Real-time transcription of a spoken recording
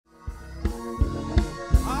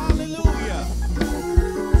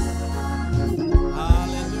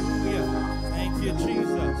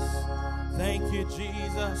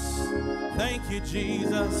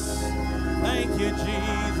Jesus. Thank you,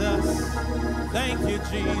 Jesus. Thank you,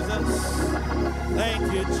 Jesus.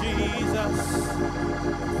 Thank you, Jesus.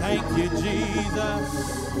 Thank you, Jesus.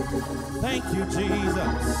 Thank you,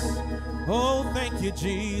 Jesus. Oh, thank you,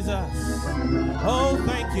 Jesus. Oh,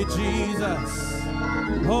 thank you, Jesus.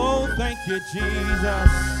 Oh, thank you,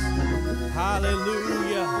 Jesus.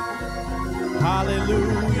 Hallelujah.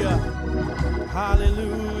 Hallelujah.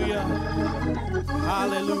 Hallelujah.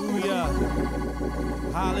 Hallelujah.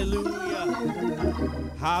 Hallelujah.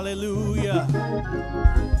 Hallelujah.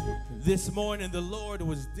 This morning the Lord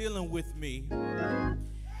was dealing with me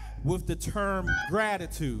with the term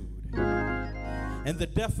gratitude. And the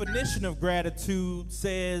definition of gratitude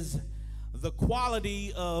says the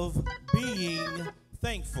quality of being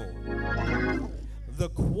thankful. The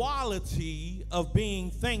quality of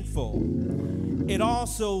being thankful. It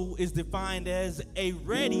also is defined as a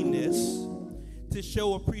readiness to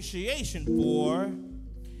show appreciation for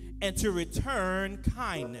and to return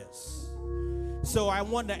kindness. So I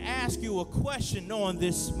want to ask you a question on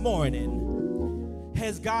this morning.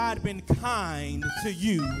 Has God been kind to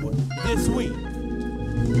you this week?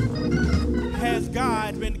 Has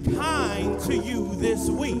God been kind to you this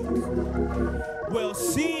week? Well,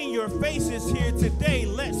 seeing your faces here today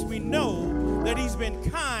lets me know that he's been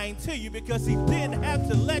kind to you, because he didn't have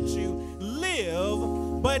to let you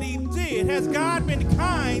live, but he did. Has God been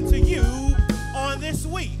kind to you on this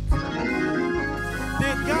week?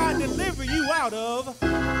 Did God deliver you out of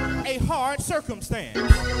a hard circumstance?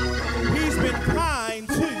 He's been kind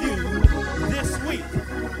to you this week.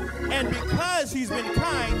 And because he's been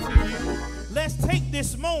kind to you, let's take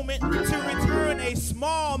this moment to return a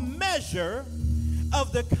small measure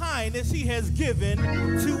of the kindness he has given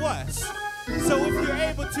to us. So if you're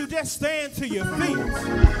able to just stand to your feet,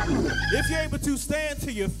 if you're able to stand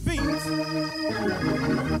to your feet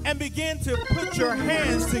and begin to put your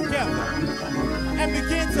hands together and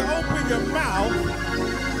begin to open your mouth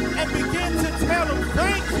and begin to tell him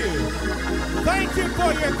thank you. Thank you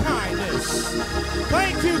for your kindness.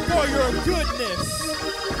 Thank you for your goodness.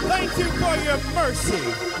 Thank you for your mercy.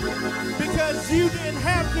 Because you didn't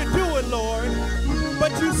have to do it, Lord,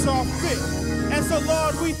 but you saw fit. And so,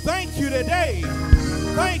 Lord, we thank you today.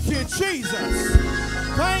 Thank you, Jesus.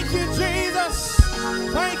 Thank you, Jesus.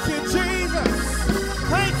 Thank you, Jesus.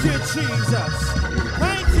 Thank you, Jesus.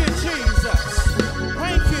 Thank you, Jesus.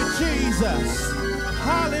 Thank you, Jesus.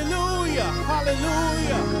 Hallelujah.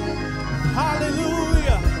 Hallelujah.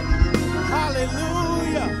 Hallelujah.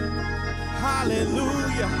 Hallelujah.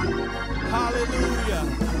 Hallelujah. Hallelujah.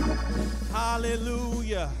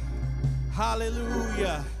 Hallelujah.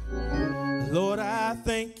 Hallelujah. Lord, I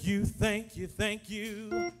thank you, thank you, thank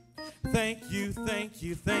you. Thank you, thank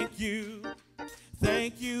you, thank you.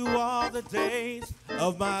 Thank you all the days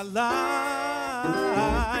of my life.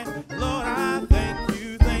 Lord, I thank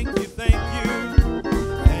you, thank you, thank you.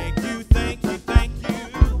 Thank you, thank you, thank you.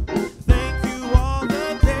 Thank you all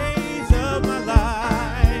the days of my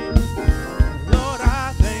life. Lord,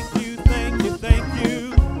 I thank you, thank you, thank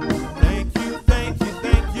you. Thank you, thank you,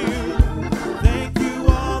 thank you. Thank you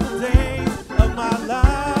all the days of my life.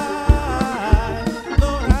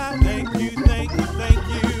 Lord, I thank you, thank you, thank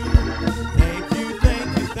you. Thank you, thank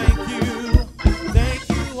you, thank you. Thank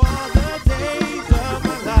you all the days of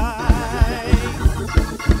my life.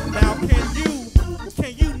 Now,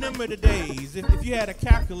 can you number the days? If you had a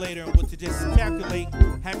calculator and were to just calculate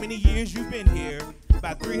how many years you've been here,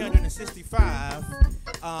 about 365,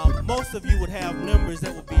 most of you would have numbers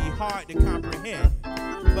that would be hard to comprehend.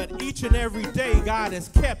 But each and every day God has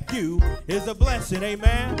kept you is a blessing,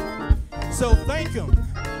 amen? So thank him.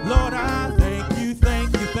 Lord, I thank you,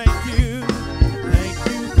 thank you, thank you. Thank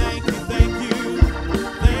you, thank you, thank you.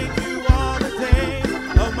 Thank you all the days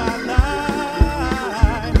of my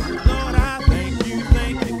life. Lord, I thank you,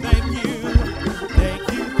 thank you, thank you.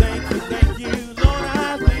 Thank you, thank you, thank you. Lord,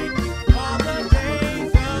 I thank you all the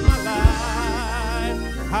days of my life.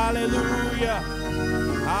 Hallelujah.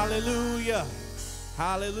 Hallelujah.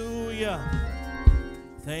 Hallelujah.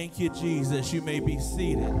 Thank you, Jesus. You may be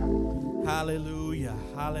seated. Hallelujah.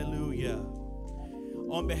 Hallelujah.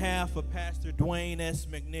 On behalf of Pastor Duane S.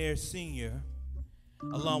 McNair Sr.,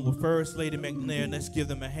 along with First Lady McNair, let's give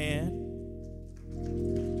them a hand.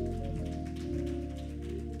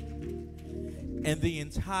 And the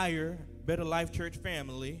entire Better Life Church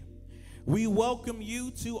family, we welcome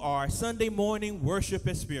you to our Sunday morning worship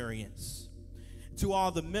experience. To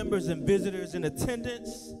all the members and visitors in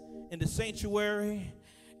attendance in the sanctuary,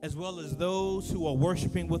 as well as those who are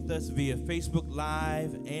worshiping with us via Facebook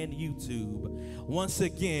Live and YouTube. Once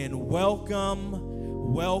again,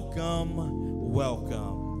 welcome, welcome,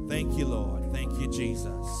 welcome. Thank you, Lord. Thank you,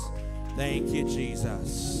 Jesus. Thank you,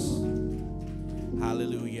 Jesus.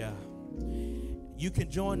 Hallelujah. You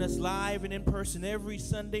can join us live and in person every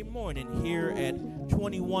Sunday morning here at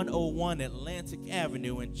 2101 Atlantic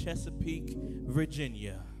Avenue in Chesapeake,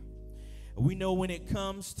 Virginia. We know when it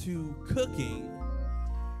comes to cooking,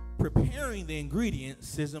 preparing the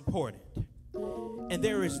ingredients is important. And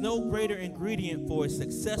there is no greater ingredient for a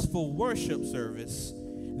successful worship service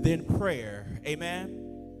than prayer. Amen?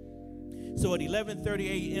 So at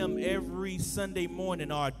 11:30 a.m. every Sunday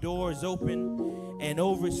morning, our doors open, and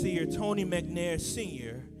overseer Tony McNair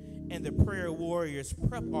Sr. and the prayer warriors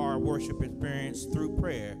prep our worship experience through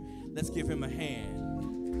prayer. Let's give him a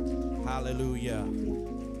hand. Hallelujah.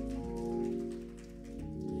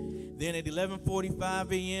 Then at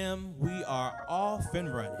 11:45 a.m., we are off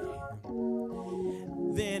and running.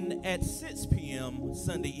 Then at 6 p.m.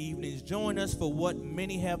 Sunday evenings, join us for what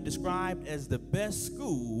many have described as the best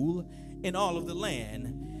school in all of the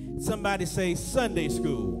land. Somebody say Sunday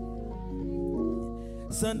school.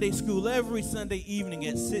 Sunday school every Sunday evening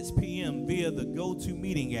at 6 p.m. via the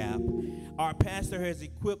GoToMeeting app. Our pastor has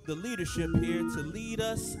equipped the leadership here to lead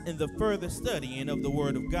us in the further studying of the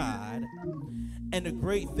Word of God. And the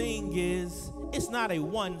great thing is, it's not a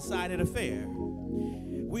one-sided affair.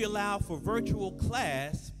 We allow for virtual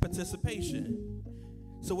class participation.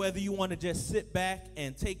 So whether you want to just sit back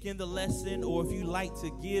and take in the lesson, or if you like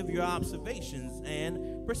to give your observations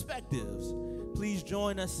and perspectives, please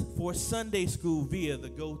join us for Sunday school via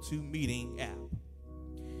the GoToMeeting app.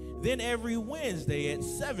 Then every Wednesday at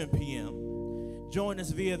 7 p.m., join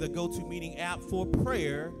us via the GoToMeeting app for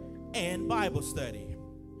prayer and Bible study.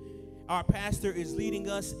 Our pastor is leading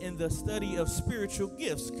us in the study of spiritual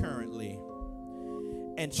gifts currently.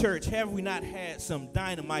 And church, have we not had some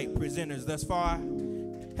dynamite presenters thus far?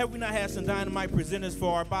 Have we not had some dynamite presenters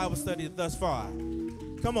for our Bible study thus far?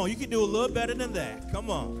 Come on, you can do a little better than that. Come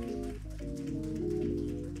on.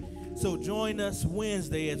 So join us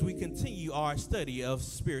Wednesday as we continue our study of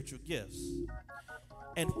spiritual gifts.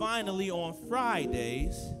 And finally, on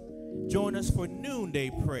Fridays, join us for noonday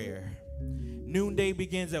prayer. Noonday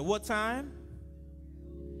begins at what time?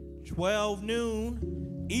 12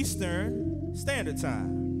 noon Eastern Standard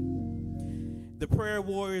Time. The prayer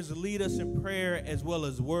warriors lead us in prayer as well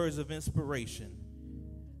as words of inspiration.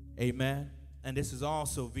 Amen. And this is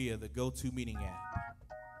also via the GoToMeeting app.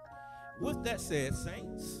 With that said,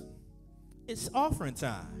 saints, it's offering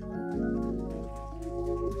time.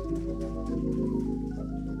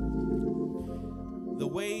 The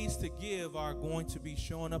ways to give are going to be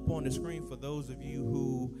showing up on the screen for those of you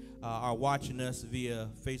who are watching us via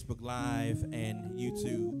Facebook Live and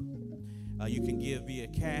YouTube. You can give via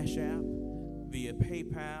Cash App, via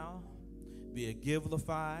PayPal, via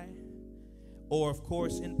Givelify, or of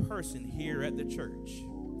course in person here at the church.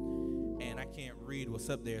 And I can't read what's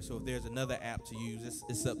up there, so if there's another app to use,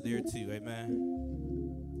 it's up there too.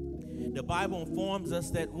 Amen. The Bible informs us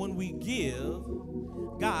that when we give,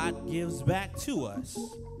 God gives back to us,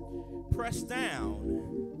 pressed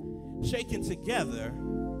down, shaken together,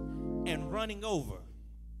 and running over.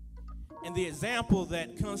 And the example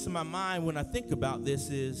that comes to my mind when I think about this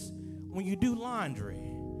is when you do laundry.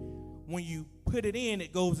 When you put it in,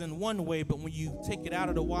 it goes in one way, but when you take it out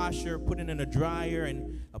of the washer, put it in a dryer,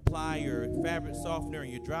 and apply your fabric softener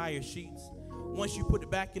and your dryer sheets, once you put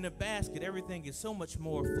it back in the basket, everything is so much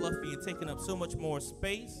more fluffy and taking up so much more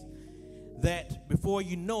space that before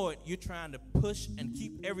you know it, you're trying to push and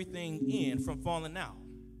keep everything in from falling out.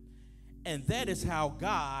 And that is how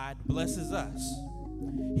God blesses us.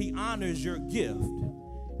 He honors your gift.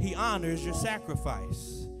 He honors your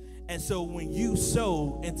sacrifice. And so when you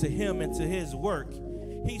sow into him, into his work,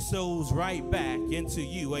 he sows right back into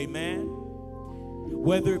you, amen?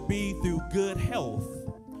 Whether it be through good health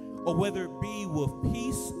or whether it be with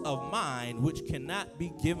peace of mind, which cannot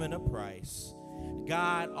be given a price,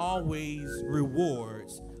 God always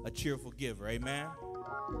rewards a cheerful giver, amen?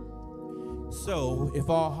 So if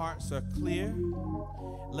all hearts are clear,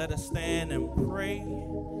 let us stand and pray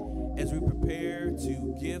as we prepare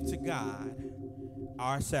to give to God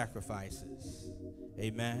our sacrifices.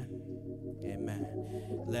 Amen. Amen.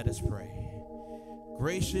 Let us pray.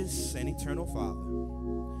 Gracious and eternal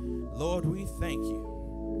Father, Lord, we thank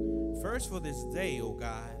you first for this day, oh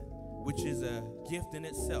God, which is a gift in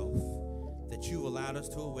itself that you allowed us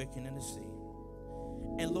to awaken and to see.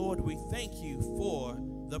 And Lord, we thank you for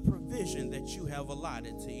the provision that you have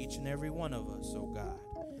allotted to each and every one of us, oh God.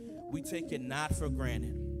 We take it not for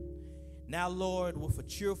granted. Now, Lord, with a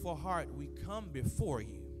cheerful heart, we come before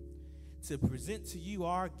you to present to you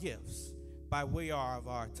our gifts by way of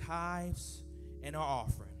our tithes and our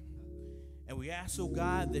offering. And we ask, oh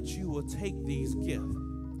God, that you will take these gifts,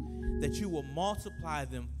 that you will multiply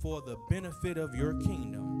them for the benefit of your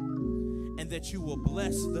kingdom, and that you will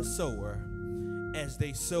bless the sower as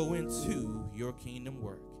they sow into your kingdom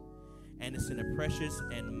work. And it's in the precious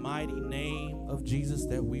and mighty name of Jesus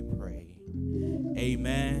that we pray.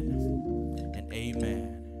 Amen and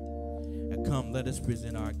amen. And come, let us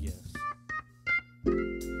present our gifts.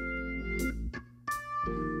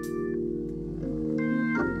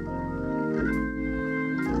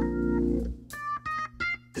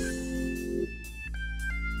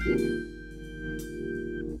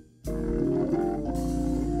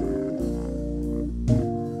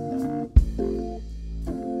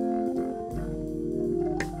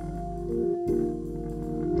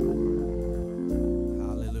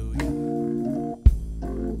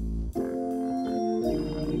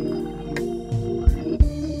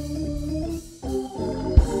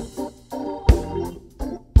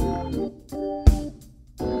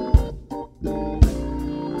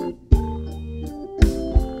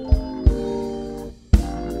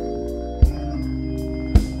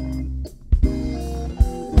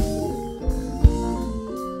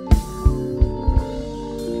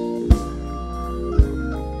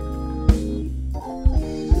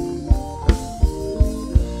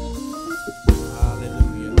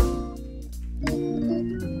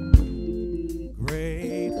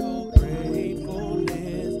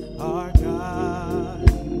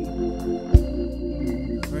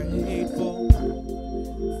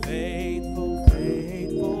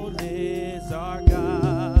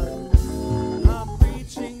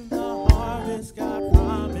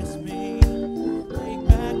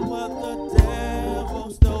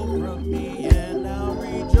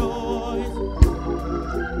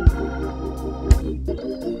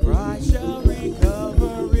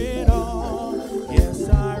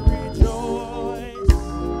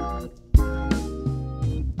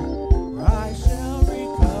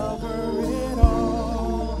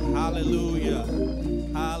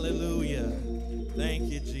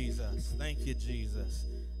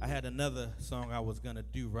 Another song I was gonna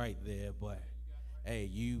do right there, but hey,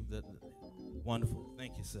 wonderful.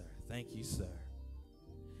 Thank you, sir. Thank you, sir.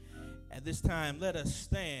 At this time, let us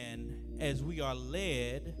stand as we are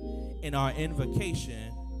led in our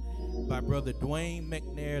invocation by Brother Duane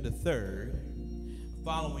McNair III.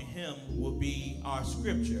 Following him will be our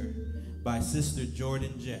scripture by Sister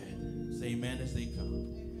Jordan J. Say amen as they come.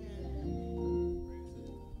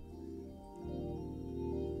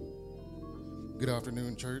 Good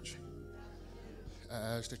afternoon, church. I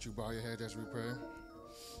ask that you bow your head as we pray.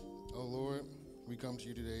 Oh Lord, we come to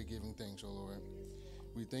you today giving thanks, oh Lord.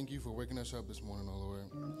 We thank you for waking us up this morning, oh Lord.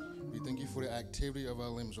 We thank you for the activity of our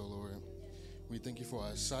limbs, oh Lord. We thank you for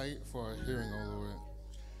our sight, for our hearing, oh Lord.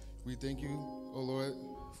 We thank you, oh Lord,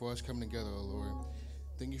 for us coming together, oh Lord.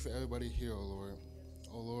 Thank you for everybody here, oh Lord.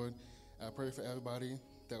 Oh Lord, I pray for everybody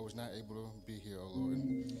that was not able to be here, oh Lord.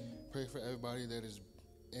 Pray for everybody that is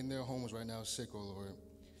in their homes right now sick, oh Lord.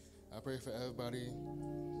 I pray for everybody,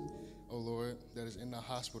 oh Lord, that is in the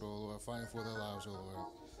hospital, oh Lord, fighting for their lives, oh Lord.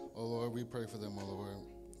 Oh Lord, we pray for them, oh Lord.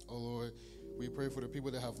 Oh Lord, we pray for the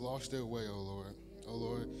people that have lost their way, oh Lord. Oh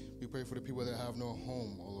Lord, we pray for the people that have no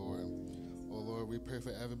home, oh Lord. Oh Lord, we pray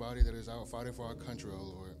for everybody that is out fighting for our country, oh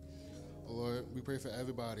Lord. Oh Lord, we pray for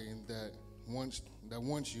everybody that wants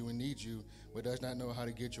you and needs you, but does not know how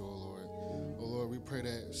to get you, oh Lord. Oh Lord, we pray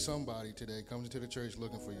that somebody today comes into the church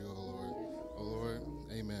looking for you, oh Lord. Oh Lord,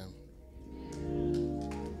 amen.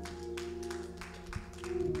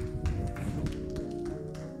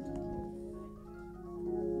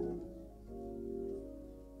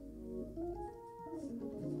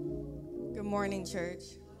 Good morning, church.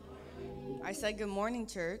 I said good morning,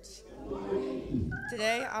 church.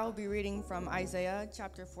 Today I will be reading from Isaiah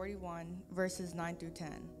chapter 41, verses 9 through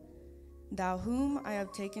 10. Thou whom I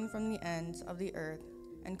have taken from the ends of the earth,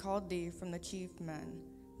 and called thee from the chief men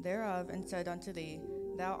thereof, and said unto thee,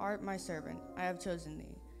 Thou art my servant, I have chosen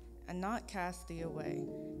thee, and not cast thee away.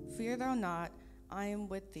 Fear thou not, I am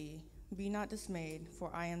with thee. Be not dismayed,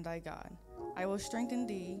 for I am thy God. I will strengthen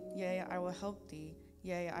thee, yea, I will help thee,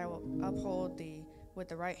 yea, I will uphold thee with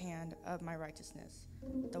the right hand of my righteousness.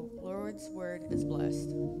 The Lord's word is blessed.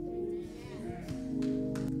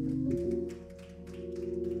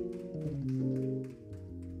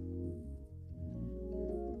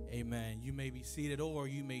 Amen. You may be seated, or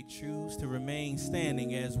you may choose to remain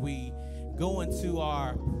standing as we go into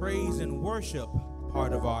our praise and worship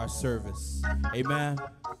part of our service. Amen.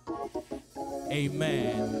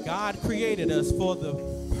 Amen. God created us for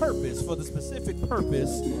the specific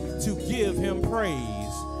purpose to give him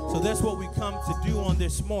praise. So that's what we come to do on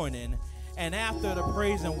this morning. And after the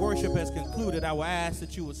praise and worship has concluded, I will ask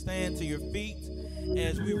that you would stand to your feet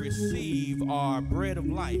as we receive our bread of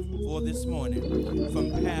life for this morning from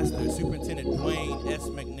Pastor Superintendent Duane S.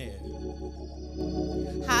 McNair.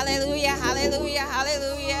 Hallelujah, hallelujah,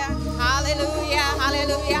 hallelujah, hallelujah,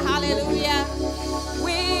 hallelujah, hallelujah.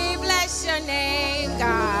 We bless your name,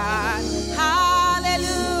 God.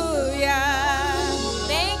 Hallelujah.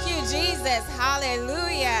 Thank you, Jesus.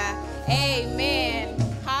 Hallelujah. Amen.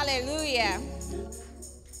 Hallelujah.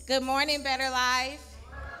 Good morning, Better Life.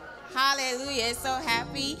 Hallelujah. So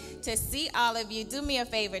happy to see all of you. Do me a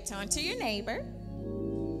favor, turn to your neighbor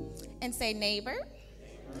and say, neighbor,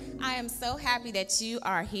 I am so happy that you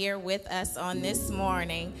are here with us on this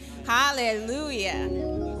morning. Hallelujah.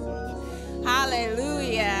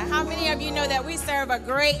 Hallelujah. How many of you know that we serve a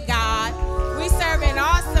great God? We serve an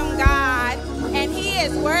awesome God, and he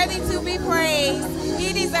is worthy to be praised.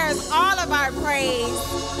 He deserves all of our praise.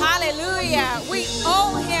 Hallelujah. We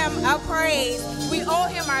owe him a praise. We owe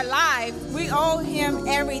him our life. We owe him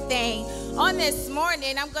everything. On this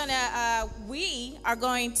morning, we are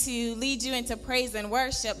going to lead you into praise and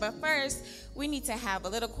worship. But first, we need to have a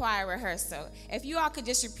little choir rehearsal. If you all could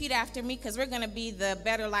just repeat after me, because we're going to be the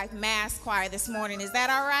Better Life Mass Choir this morning. Is that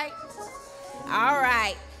all right? All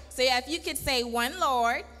right. So yeah, if you could say one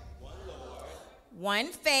Lord, one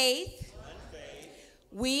faith,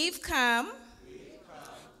 we've come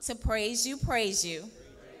to praise you, praise you.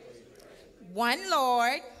 One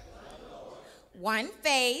Lord, one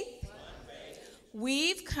faith,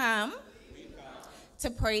 we've come to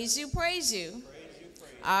praise you, praise you.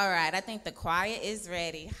 All right, I think the choir is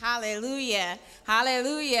ready. Hallelujah,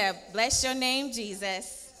 hallelujah. Bless your name,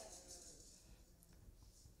 Jesus.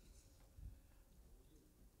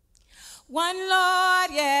 One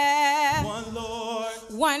Lord, yeah. One Lord,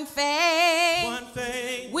 one faith. one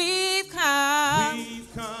faith. We've come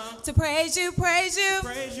to praise you, praise you.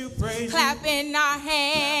 Praise you, praise you. Clapping our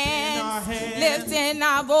hands, lifting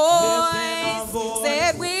our our voice. voice.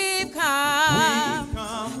 Said we've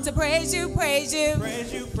come to praise you, praise you.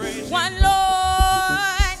 Praise you, praise you. One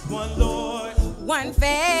Lord, One Lord, one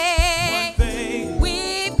faith. one faith.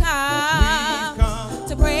 We've come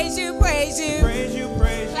to praise you, praise you. Praise you,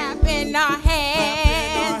 praise you. Clapping our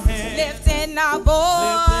hands, lifting our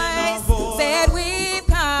voice. Said we've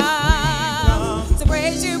come to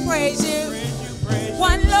praise you, praise you.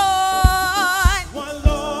 One Lord,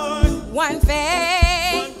 one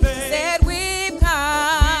faith. Said we've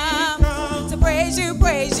come to praise you,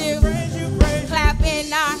 praise you.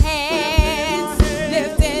 Clapping our hands,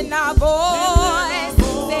 lifting our voice.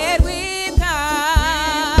 Said we've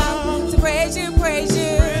come to praise you, praise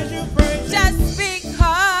you. Just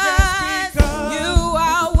because you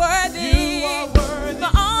are worthy for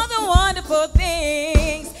all the wonderful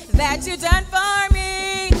things that you've done for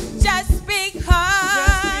me. Just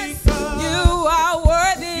because you are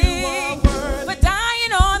worthy for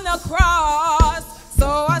dying on the cross so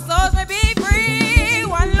our souls may be free.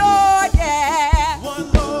 One Lord, yeah.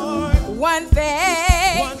 One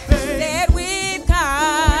faith. Said we've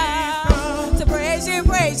come to praise you,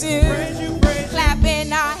 praise you.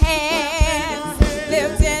 Clapping our hands,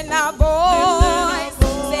 lifting our voice.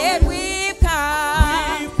 Said we've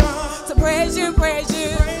come to praise you, praise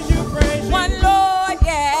you. One Lord,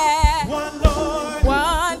 yeah.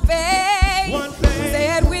 One faith.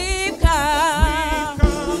 Said we've come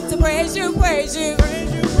to praise you, praise you.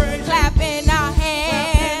 Clapping our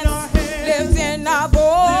hands, lifting our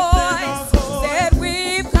voice. Said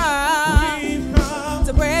we've come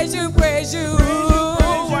to praise you, praise you.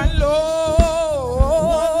 One Lord,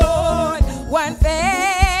 one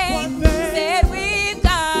faith. Said we've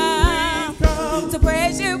come to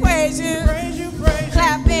praise you, praise you.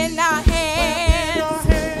 Clapping our hands,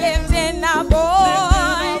 lifting our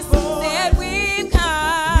voice. Said we've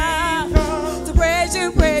come to praise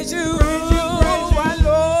you, praise you. One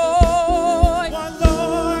Lord,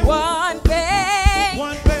 one faith.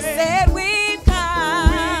 Said we've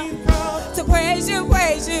come to praise you,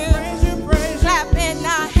 praise you. Clapping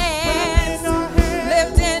our hands,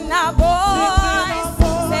 lifting our voice.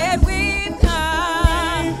 Said we've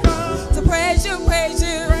come to praise you, praise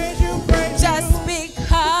you. Just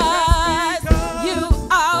because you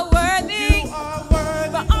are worthy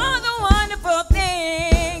for all the wonderful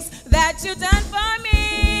things that you've done for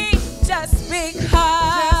me. Just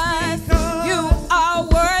because you are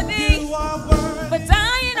worthy for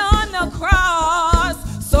dying on the cross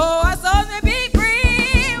so our souls may be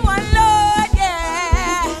free. One Lord,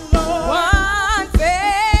 yeah. One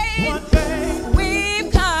faith.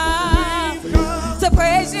 We've come to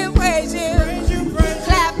praise you, praise you.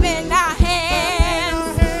 Clapping our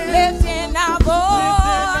hands, lifting our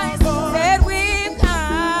voice. Said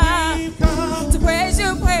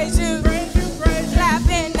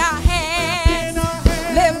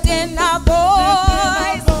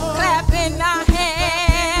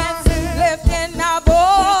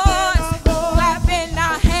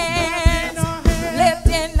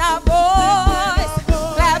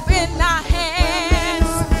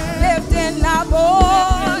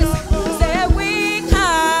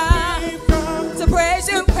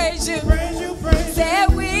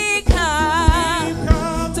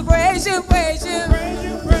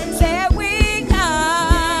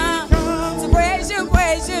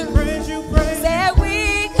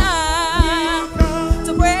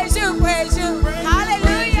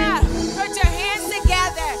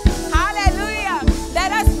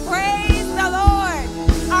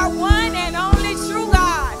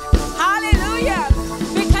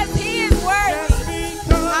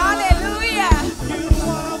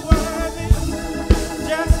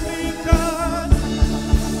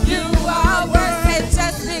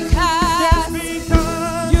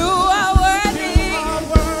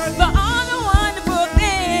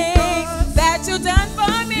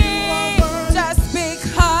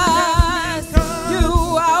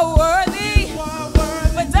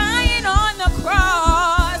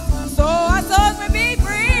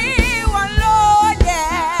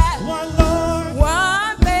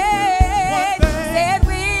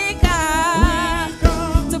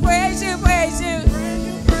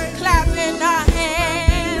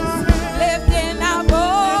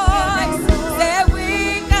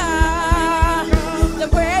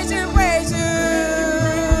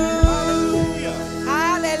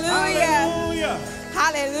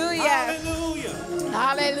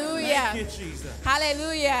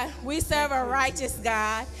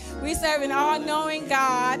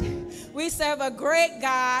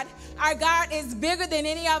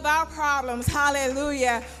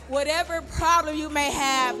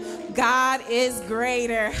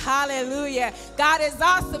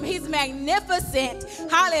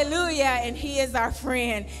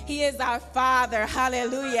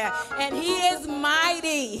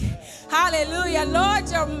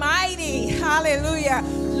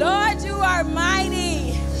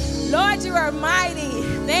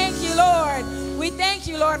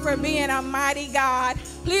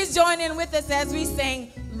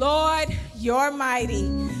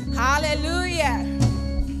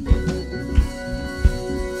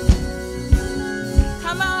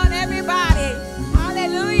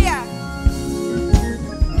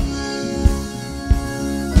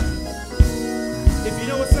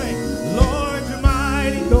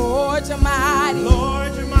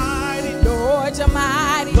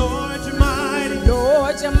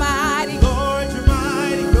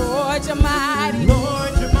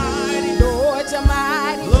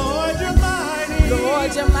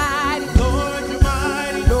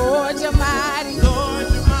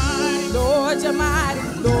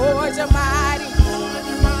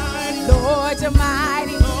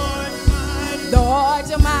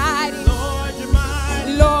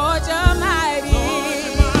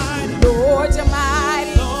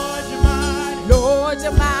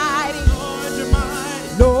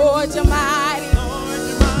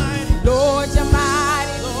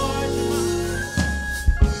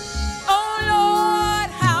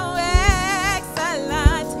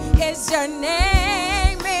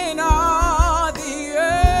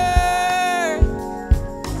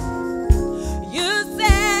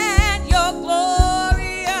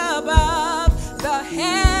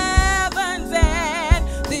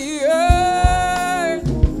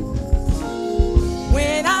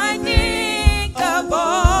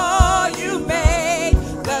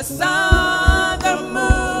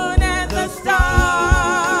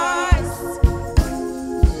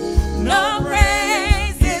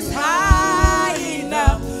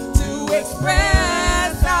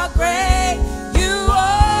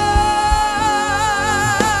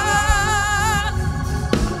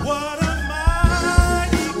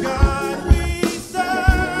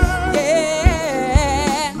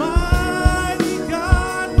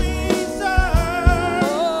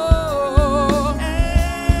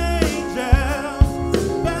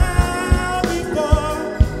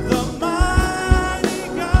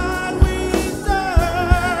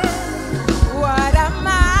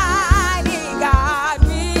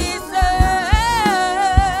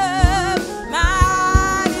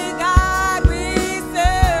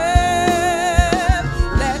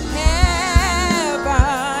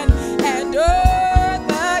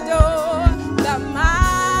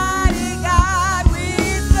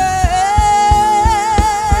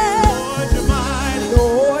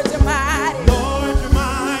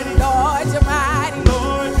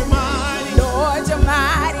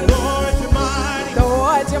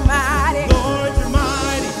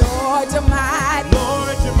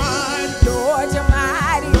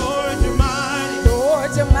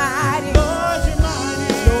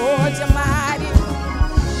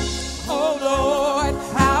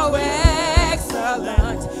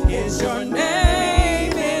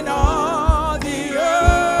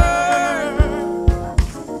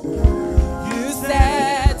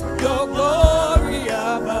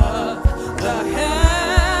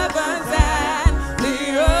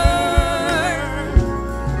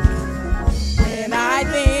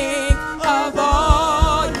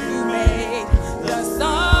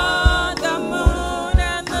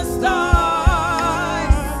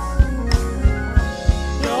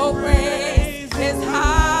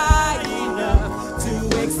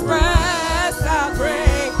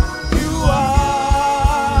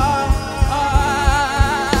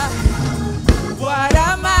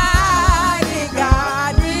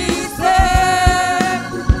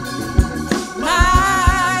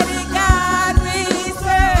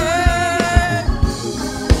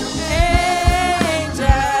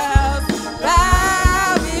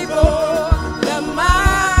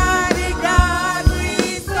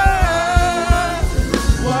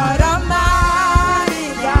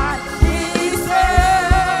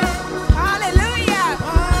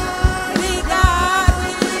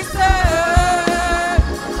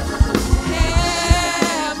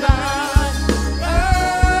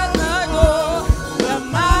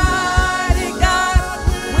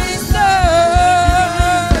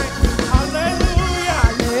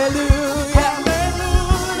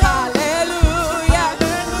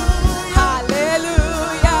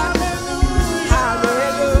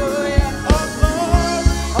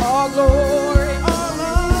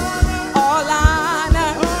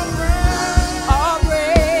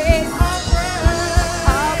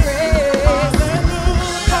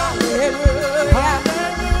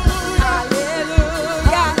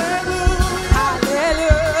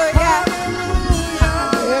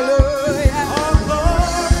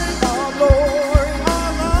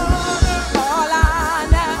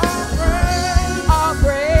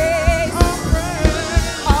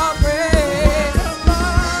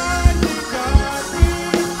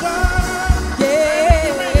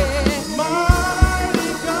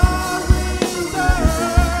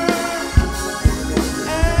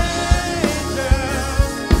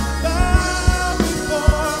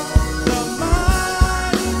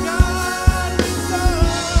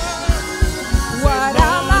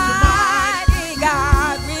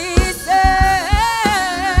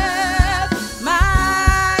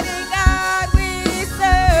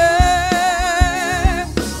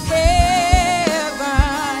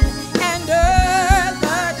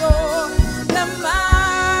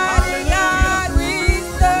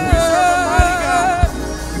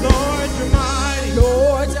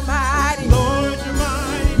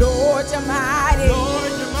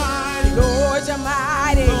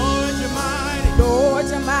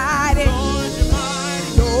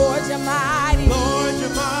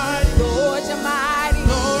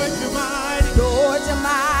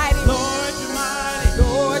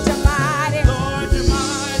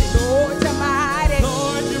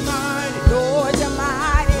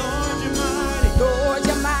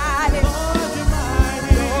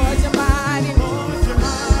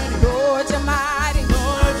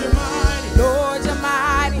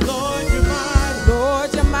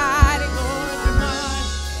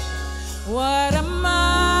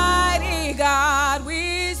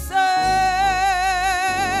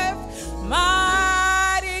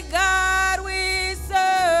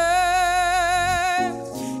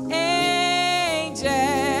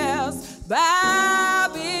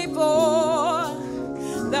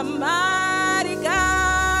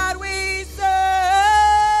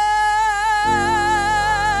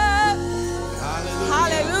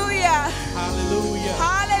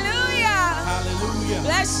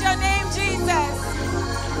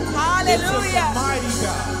Hallelujah. It took a mighty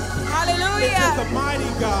God. Hallelujah. It took a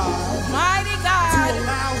mighty God. Mighty To God.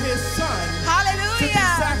 allow his son to be Hallelujah.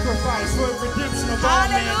 sacrificed for the redemption of all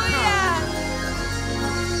mankind. Hallelujah.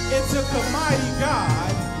 It took a mighty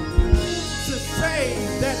God to save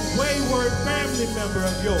that wayward family member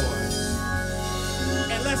of yours.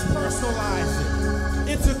 And let's personalize it.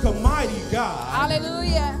 It took a mighty God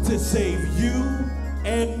Hallelujah. to save you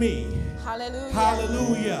and me. Hallelujah.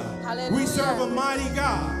 Hallelujah. Hallelujah. We serve a mighty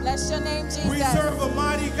God. Bless your name, Jesus. We serve a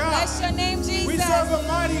mighty God. Bless your name, Jesus. We serve a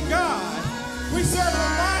mighty God. We serve a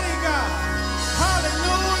mighty God.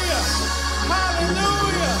 Hallelujah.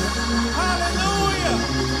 Hallelujah. Hallelujah.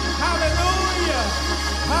 Hallelujah.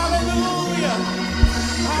 Hallelujah.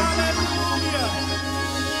 Hallelujah.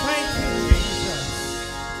 Thank you, Jesus.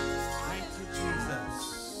 Thank you, Jesus.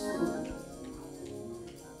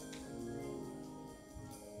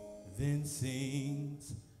 Then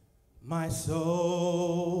sings my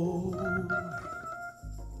soul,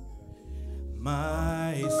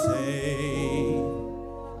 my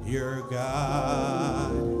Savior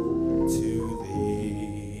God, to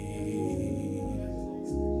thee.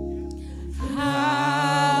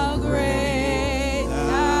 How great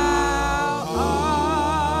thou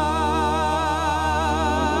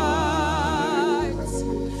art.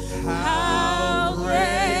 How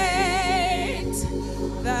great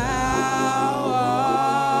thou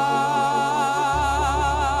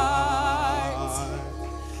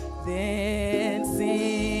art. Then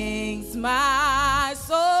sings my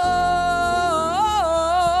soul,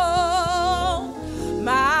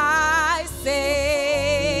 my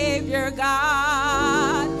Savior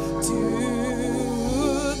God,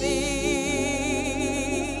 to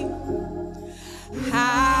thee.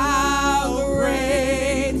 How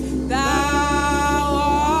great thou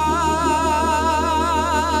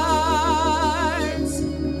art.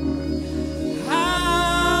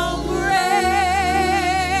 How great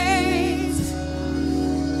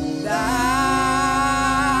thou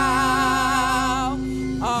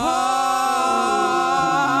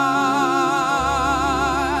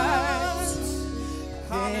art.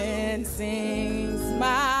 Then sings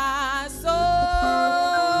my soul,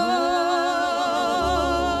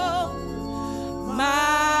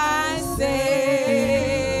 my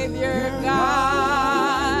Savior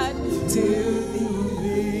God, to thee.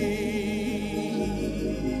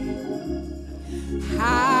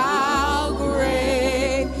 How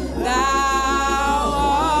great thou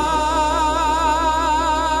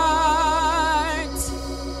art.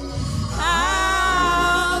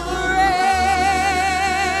 How great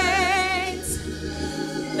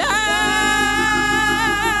thou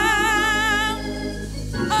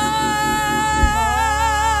art.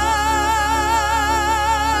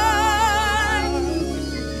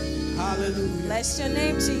 Hallelujah. Bless your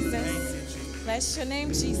name, Thank Jesus. you, Jesus. Bless your name,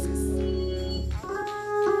 Jesus.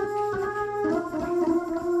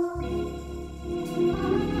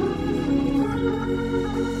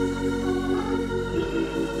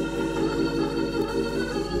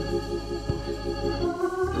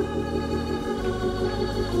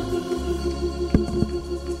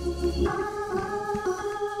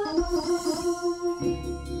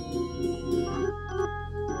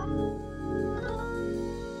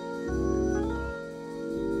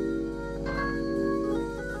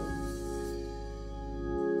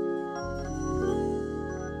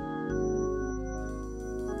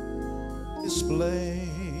 Display,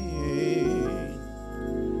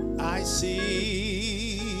 I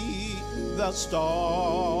see the stars,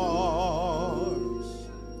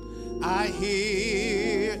 I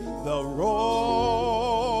hear the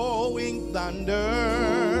rolling thunder,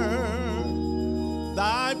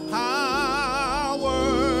 thy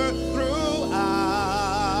power throughout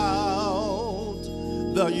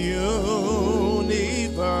the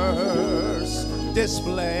universe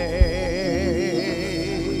display.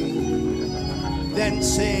 Then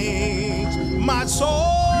sings my soul,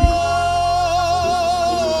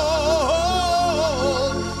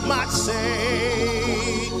 my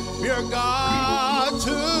Savior God,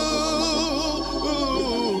 to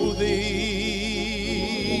thee.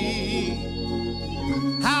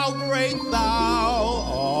 How great thou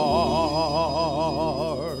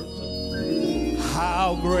art,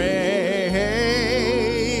 how great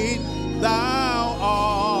thou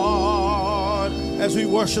art. As we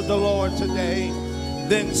worship the Lord today,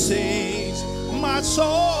 then sings my soul,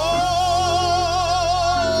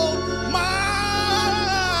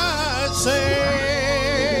 my Savior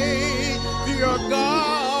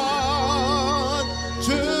God,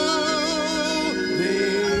 to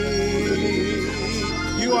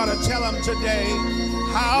thee. You ought to tell him today,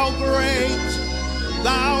 how great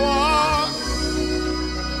thou art,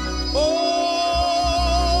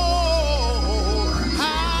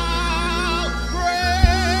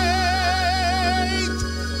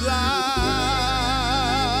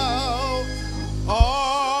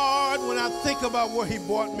 think about where he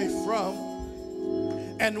brought me from,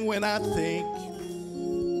 and when I think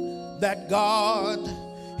that God,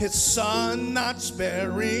 his son not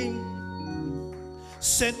sparing,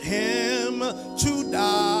 sent him to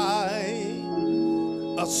die,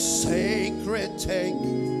 a sacred take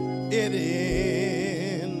it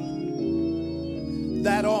in,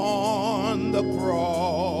 that on the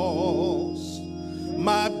cross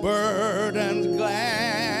my burdens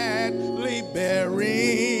gladly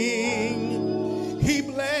bearing, he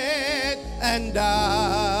bled and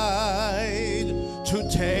died to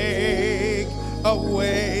take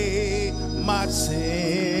away my sins.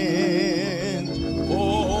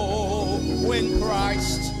 Oh, when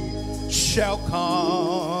Christ shall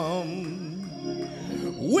come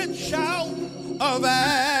with shout of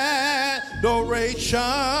adoration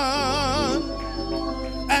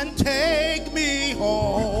and take me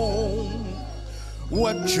home,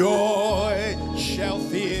 what joy shall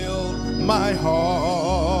fill my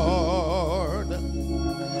heart.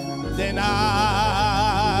 Then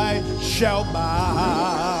I shall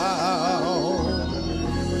bow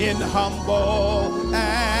in humble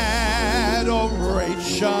adoration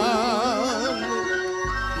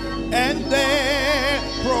and there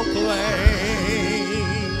proclaim,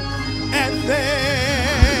 and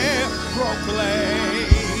there proclaim,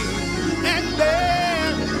 and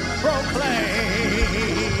there proclaim,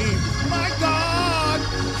 my God,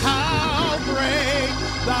 how great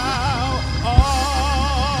thou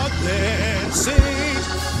art. Then sings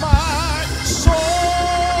my soul,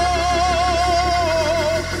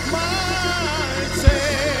 my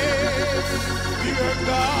Savior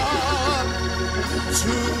God,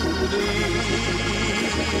 to thee.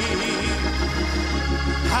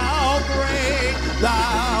 How great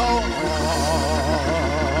thou art,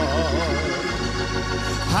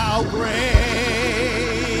 how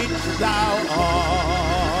great thou art.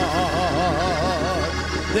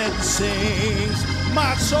 Then sings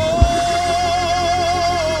my soul,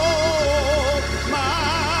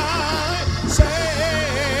 my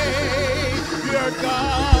Savior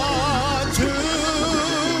God, to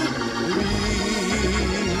thee.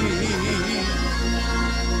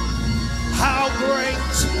 How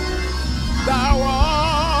great thou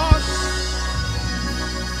art,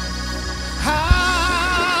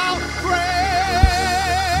 how great,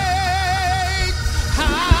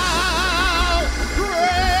 how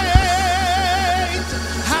great,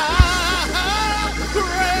 how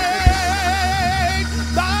great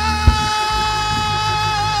thou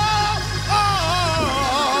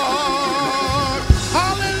art.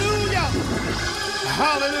 Hallelujah,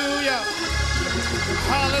 hallelujah,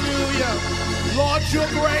 hallelujah. Lord, you're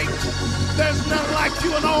great. There's none like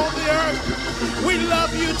you in all the earth. We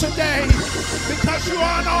love you today because you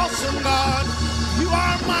are an awesome God. You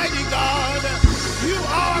are a mighty God. You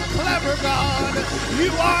are a clever God.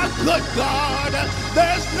 You are a good God.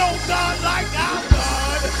 There's no God like our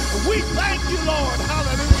God. We thank you, Lord.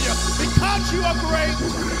 Hallelujah. Because you are great.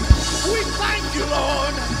 We thank you,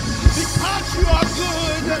 Lord. Because you are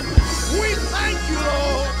good. We thank you,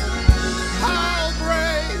 Lord. How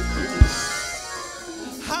great.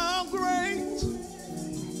 How great.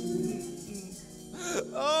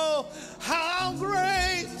 Oh, how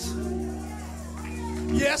great.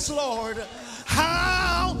 Yes, Lord.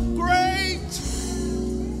 How great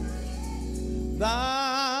thou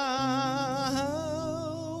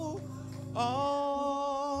art.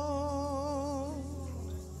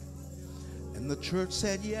 And the church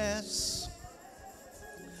said yes.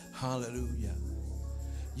 Hallelujah.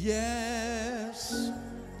 Yes.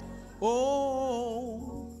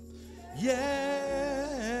 Oh, yes.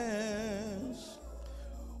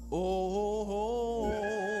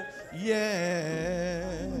 Oh, yes.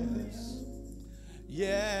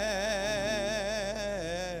 Yes.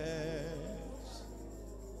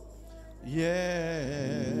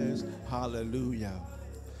 Yes. Hallelujah.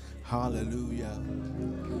 Hallelujah.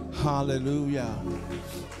 Hallelujah.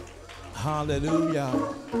 Hallelujah.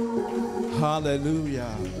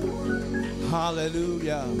 Hallelujah.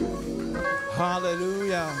 Hallelujah.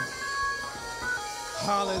 Hallelujah.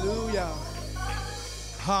 Hallelujah.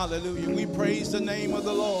 Hallelujah. We praise the name of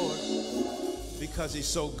the Lord because he's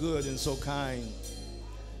so good and so kind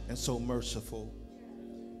and so merciful.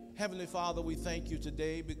 Heavenly Father, we thank you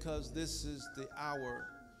today because this is the hour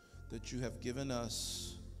that you have given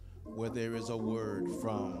us where there is a word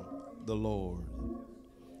from the Lord.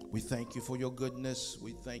 We thank you for your goodness.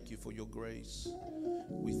 We thank you for your grace.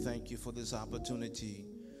 We thank you for this opportunity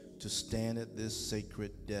to stand at this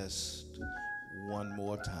sacred desk one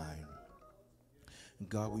more time.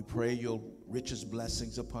 God, we pray your richest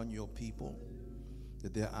blessings upon your people,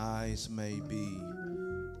 that their eyes may be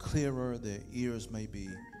clearer, their ears may be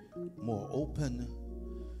more open,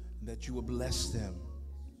 that you will bless them.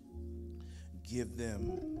 Give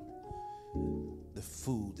them the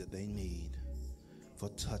food that they need for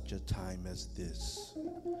such a time as this.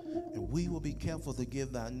 And we will be careful to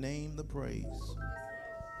give thy name the praise.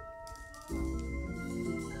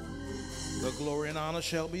 The glory and honor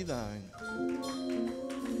shall be thine,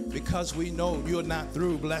 because we know you're not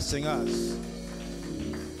through blessing us.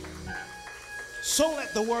 So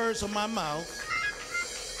let the words of my mouth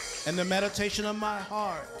and the meditation of my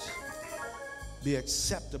heart be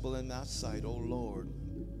acceptable in thy sight, O Lord,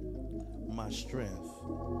 my strength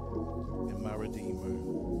and my Redeemer.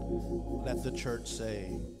 Let the church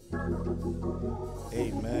say,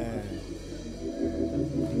 amen.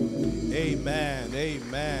 Amen,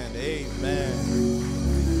 amen, amen,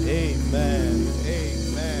 amen, amen,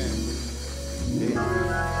 amen.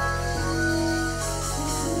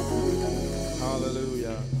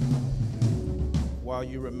 Hallelujah. While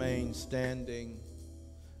you remain standing,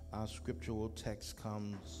 our scriptural text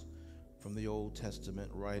comes from the Old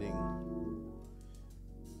Testament writing,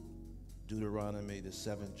 Deuteronomy, the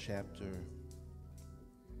 7th chapter.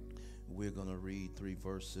 We're going to read 3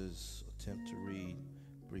 verses, attempt to read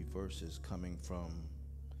 3 verses coming from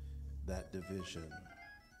that division.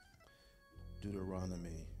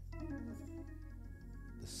 Deuteronomy,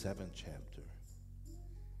 the 7th chapter.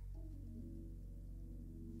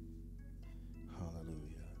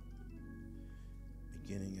 Hallelujah.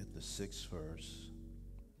 Beginning at the 6th verse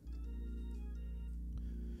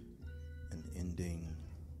and ending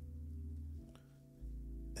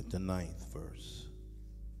at the 9th verse.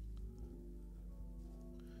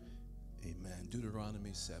 Amen.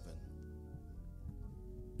 Deuteronomy 7.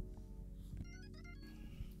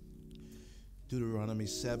 Deuteronomy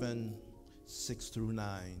 7, 6 through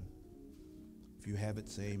 9. If you have it,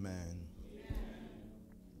 say amen. Amen.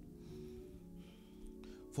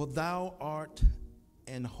 For thou art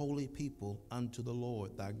an holy people unto the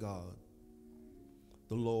Lord thy God.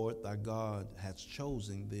 The Lord thy God hath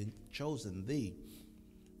chosen thee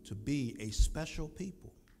to be a special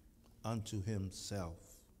people unto himself,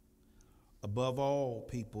 above all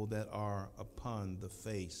people that are upon the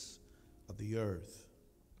face of the earth.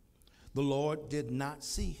 The Lord did not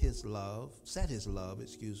set his love,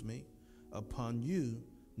 upon you,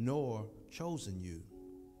 nor chosen you,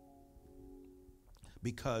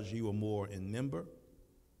 because you were more in number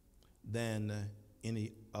than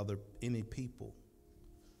any people,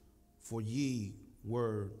 for ye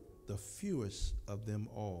were the fewest of them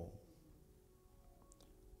all.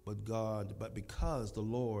 But because the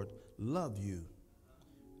Lord loved you,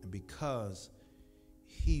 and because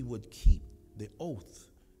he would keep the oath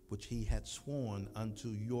which he had sworn unto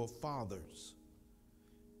your fathers,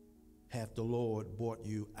 hath the Lord brought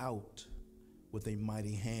you out with a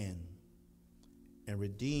mighty hand, and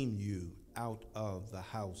redeemed you out of the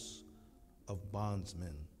house of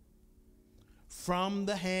bondsmen, from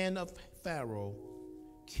the hand of Pharaoh,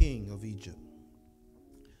 king of Egypt.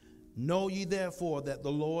 Know ye therefore that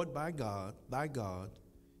the Lord thy God,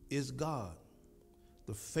 is God,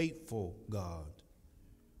 the faithful God,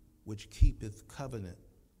 which keepeth covenant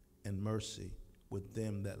and mercy with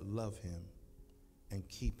them that love him, and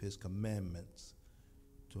keep his commandments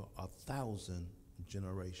to 1,000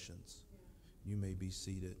 generations. You may be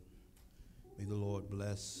seated. May the Lord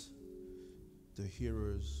bless the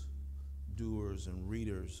hearers, doers, and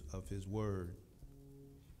readers of his word.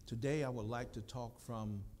 Today I would like to talk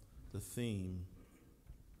from the theme,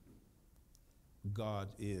 God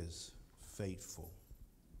is faithful.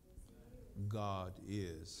 God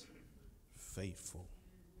is faithful.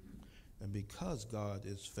 And because God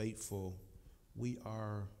is faithful, we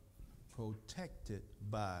are protected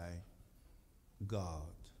by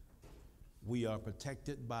God. We are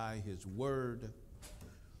protected by his word.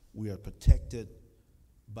 We are protected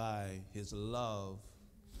by his love.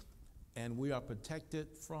 And we are protected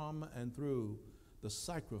from and through the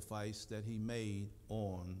sacrifice that he made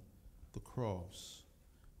on the cross.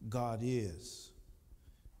 God is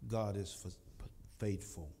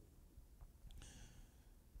faithful.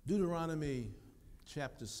 Deuteronomy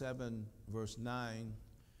chapter 7, verse 9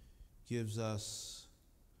 gives us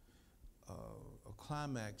a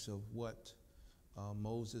climax of what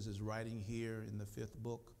Moses is writing here in the 5th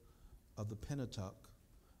book of the Pentateuch.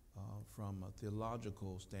 From a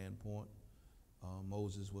theological standpoint,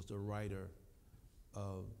 Moses was the writer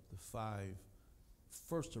of the 5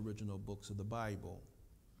 first original books of the Bible.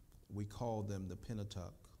 We call them the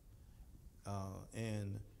Pentateuch.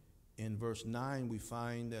 And in verse 9, we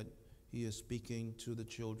find that he is speaking to the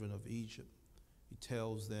children of Egypt. He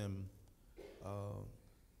tells them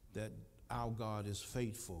that our God is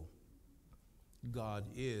faithful.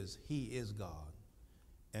 He is God,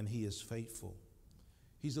 and he is faithful.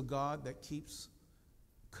 He's a God that keeps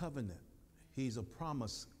covenant. He's a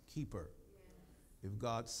promise keeper. If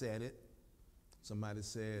God said it, somebody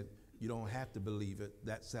said, you don't have to believe it,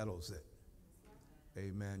 that settles it.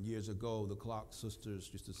 Amen. Years ago, the Clark sisters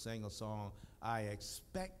used to sing a song, I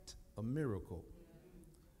expect a miracle.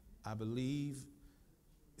 I believe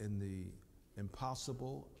in the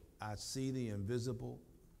impossible. I see the invisible.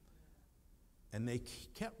 And they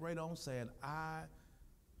kept right on saying, I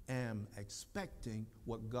am expecting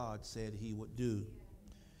what God said he would do.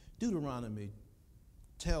 Deuteronomy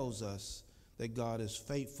tells us that God is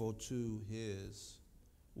faithful to his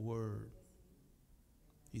word.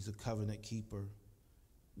 He's a covenant keeper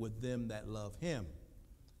with them that love him.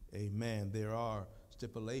 Amen. There are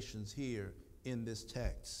stipulations here in this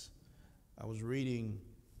text. I was reading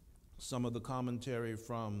some of the commentary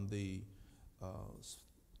from the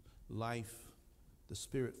the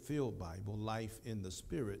Spirit-filled Bible, Life in the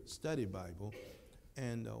Spirit Study Bible.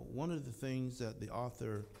 And one of the things that the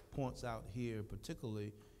author points out here,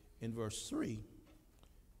 particularly in verse 3,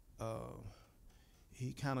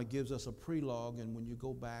 he kind of gives us a prelogue, and when you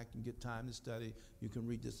go back and get time to study, you can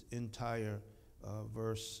read this entire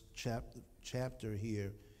chapter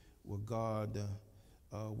here, where God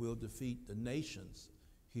will defeat the nations.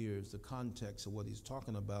 Here's the context of what he's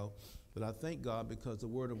talking about. But I thank God because the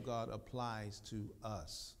Word of God applies to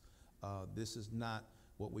us. This is not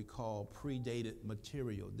what we call predated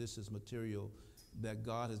material. This is material that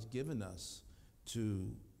God has given us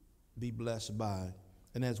to be blessed by.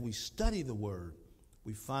 And as we study the Word,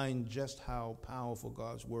 we find just how powerful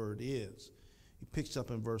God's Word is. He picks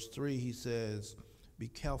up in verse 3, he says, be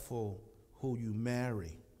careful who you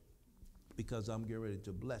marry, because I'm getting ready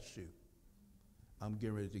to bless you. I'm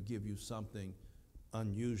getting ready to give you something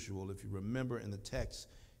unusual. If you remember in the text,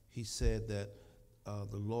 he said that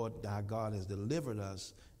the Lord our God has delivered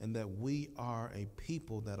us, and that we are a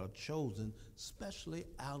people that are chosen, especially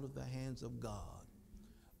out of the hands of God.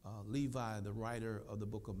 Levi, the writer of the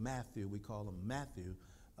book of Matthew, we call him Matthew,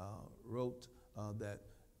 wrote that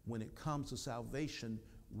when it comes to salvation,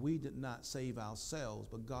 we did not save ourselves,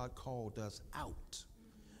 but God called us out.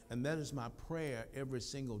 And that is my prayer every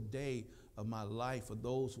single day of my life for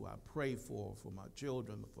those who I pray for my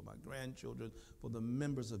children, for my grandchildren, for the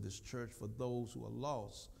members of this church, for those who are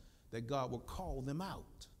lost, that God will call them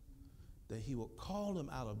out, that he will call them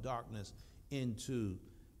out of darkness into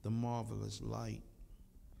the marvelous light.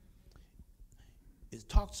 It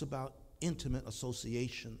talks about intimate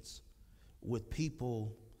associations with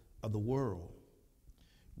people of the world.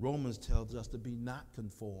 Romans tells us to be not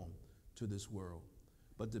conformed to this world,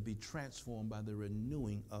 but to be transformed by the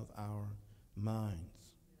renewing of our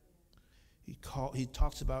minds. He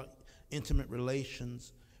talks about intimate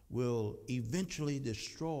relations will eventually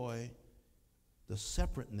destroy the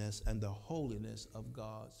separateness and the holiness of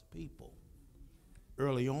God's people.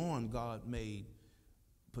 Early on, God made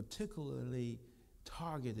particularly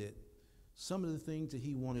targeted some of the things that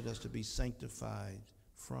he wanted us to be sanctified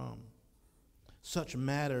from. Such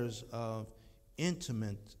matters of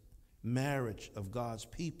intimate marriage of God's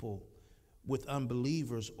people with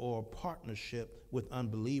unbelievers or partnership with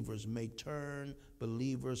unbelievers may turn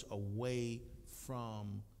believers away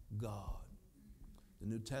from God. The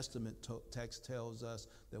New Testament text tells us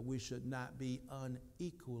that we should not be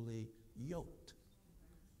unequally yoked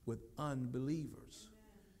with unbelievers.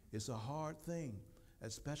 It's a hard thing,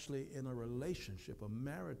 especially in a relationship, a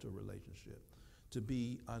marital relationship, to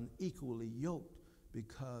be unequally yoked,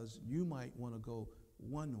 because you might want to go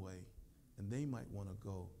one way and they might want to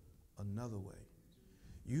go another way.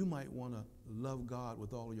 You might want to love God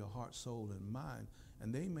with all of your heart, soul, and mind,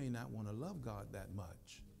 and they may not want to love God that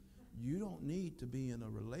much. You don't need to be in a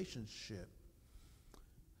relationship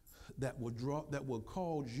that will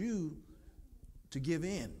cause you to give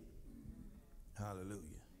in. Hallelujah.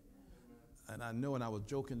 And I know, and I was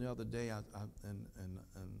joking the other day,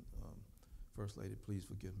 First Lady, please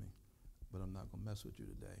forgive me, but I'm not going to mess with you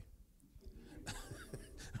today.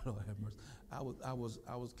 Lord have mercy. I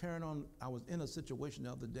was carrying on. I was in a situation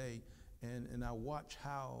the other day, and I watched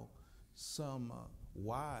how some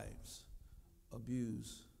wives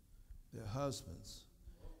abuse their husbands.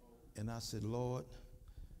 And I said, Lord,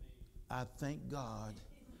 I thank God.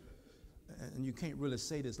 And you can't really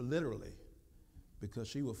say this literally, because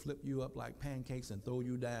she will flip you up like pancakes and throw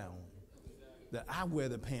you down, that I wear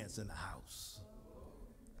the pants in the house.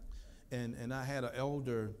 And I had an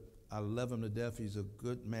elder, I love him to death. He's a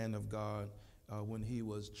good man of God. When he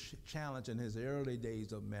was challenged in his early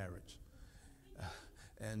days of marriage.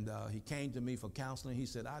 And he came to me for counseling. He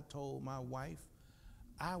said, I told my wife,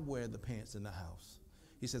 I wear the pants in the house.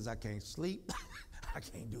 He says, I can't sleep. I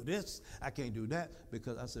can't do this. I can't do that.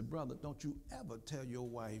 Because I said, brother, don't you ever tell your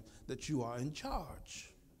wife that you are in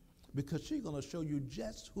charge. Because she's going to show you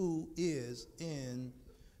just who is in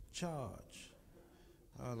charge.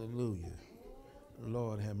 Hallelujah.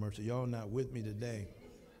 Lord have mercy. Y'all not with me today.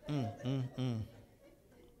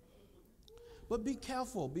 But be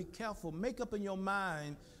careful. Be careful. Make up in your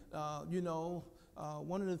mind,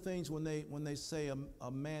 one of the things when they say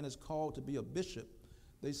a man is called to be a bishop,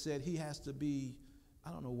 they said he has to be,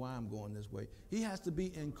 I don't know why I'm going this way, he has to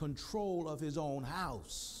be in control of his own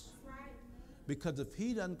house. Right. Because if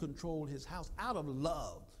he doesn't control his house out of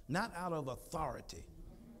love, not out of authority,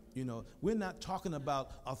 we're not talking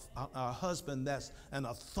about a husband that's an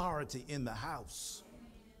authority in the house.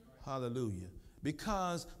 Hallelujah.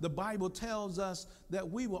 Because the Bible tells us that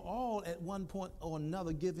we will all at one point or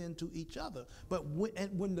another give in to each other. But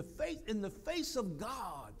in the face of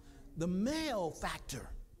God, the male factor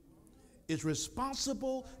is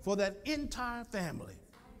responsible for that entire family.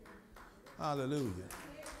 Hallelujah.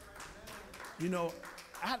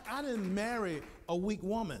 I didn't marry a weak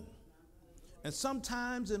woman. And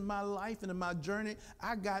sometimes in my life and in my journey,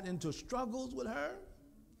 I got into struggles with her.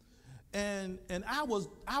 And I was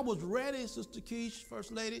ready, Sister Keish,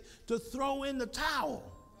 First Lady, to throw in the towel.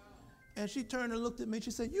 And she turned and looked at me.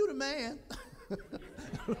 She said, "You the man."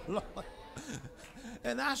 Lord.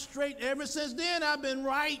 And I straight, ever since then, I've been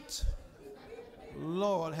right.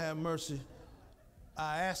 Lord have mercy.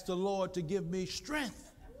 I asked the Lord to give me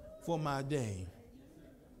strength for my day.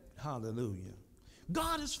 Hallelujah.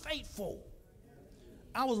 God is faithful.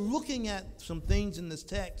 I was looking at some things in this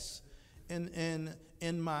text, and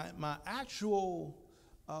my actual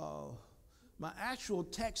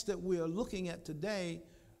text that we are looking at today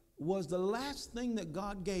was the last thing that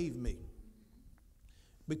God gave me.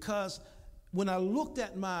 Because when I looked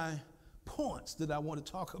at my points that I want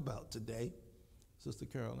to talk about today, Sister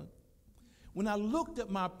Carolyn, when I looked at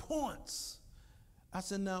my points, I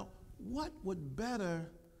said, now, what would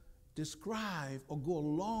better describe or go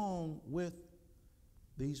along with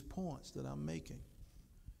these points that I'm making?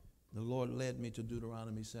 The Lord led me to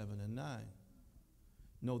Deuteronomy 7:9.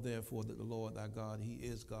 Know therefore that the Lord thy God, he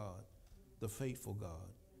is God, the faithful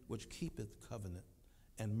God, which keepeth covenant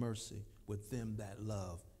and mercy with them that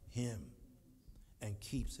love him, and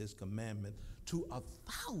keeps his commandment to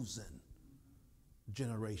 1,000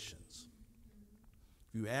 generations.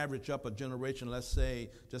 If you average up a generation, let's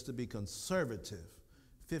say, just to be conservative,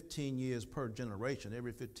 15 years per generation.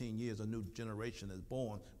 Every 15 years, a new generation is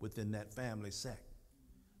born within that family sect.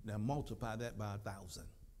 Now multiply that by 1,000.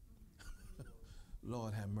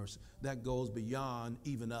 Lord have mercy. That goes beyond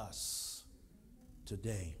even us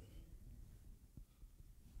today.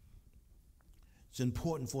 It's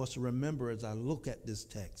important for us to remember as I look at this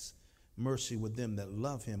text, mercy with them that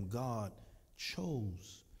love him. God's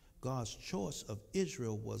choice of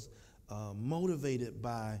Israel was motivated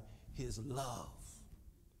by his love.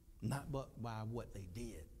 Not but by what they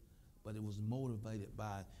did, but it was motivated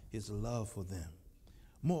by his love for them.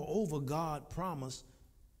 Moreover, God promised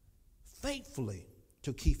faithfully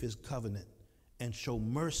to keep his covenant and show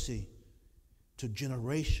mercy to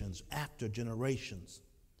generations after generations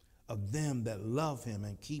of them that love him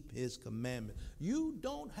and keep his commandment. You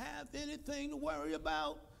don't have anything to worry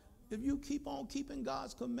about if you keep on keeping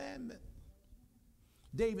God's commandment.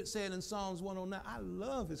 David said in Psalms 109, I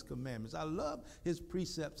love his commandments. I love his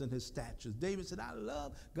precepts and his statutes. David said, I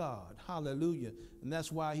love God. Hallelujah. And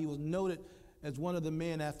that's why he was noted as one of the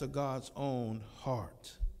men after God's own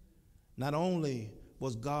heart. Not only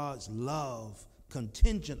was God's love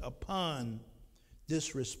contingent upon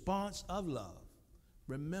this response of love,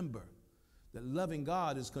 remember that loving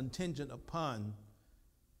God is contingent upon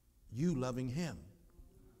you loving him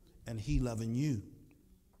and he loving you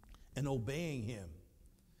and obeying him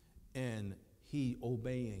and he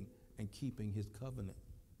obeying and keeping his covenant.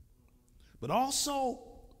 But also,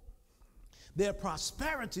 their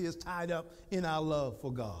prosperity is tied up in our love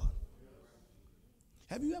for God.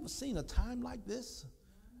 Have you ever seen a time like this?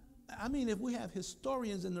 I mean, if we have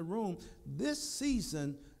historians in the room, this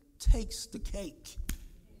season takes the cake.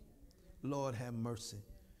 Lord have mercy.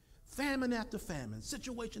 Famine after famine,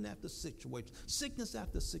 situation after situation, sickness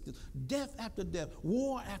after sickness, death after death,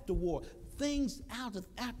 war after war, things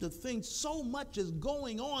after things. So much is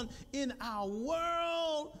going on in our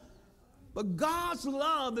world. But God's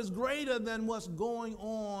love is greater than what's going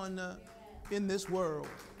on in this world.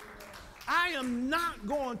 I am not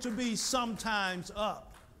going to be sometimes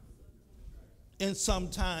up and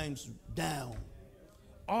sometimes down,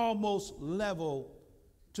 almost level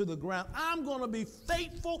to the ground. I'm going to be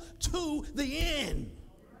faithful to the end.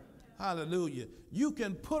 Hallelujah. You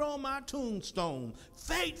can put on my tombstone,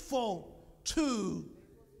 faithful to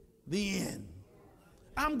the end.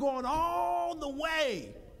 I'm going all the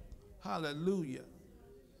way, hallelujah,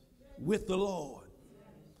 with the Lord.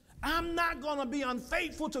 I'm not going to be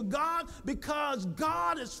unfaithful to God because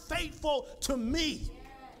God is faithful to me.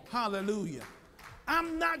 Hallelujah.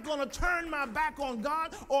 I'm not going to turn my back on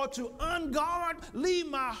God or to leave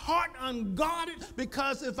my heart unguarded,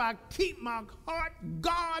 because if I keep my heart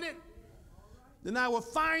guarded, then I will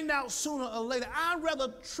find out sooner or later. I'd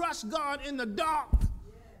rather trust God in the dark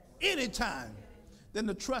anytime than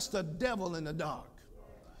to trust the devil in the dark,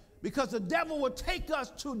 because the devil will take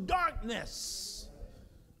us to darkness.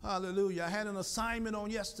 Hallelujah. I had an assignment on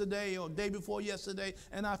yesterday or day before yesterday,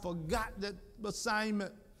 and I forgot that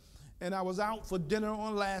assignment. And I was out for dinner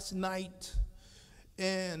on last night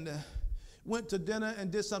and went to dinner and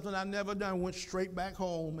did something I never done. Went straight back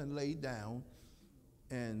home and laid down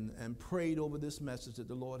and prayed over this message that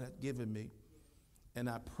the Lord had given me. And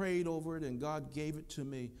I prayed over it, and God gave it to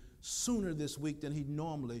me sooner this week than he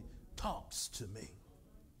normally talks to me.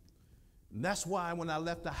 And that's why when I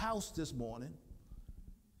left the house this morning,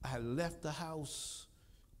 I had left the house,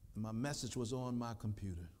 and my message was on my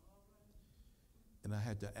computer. And I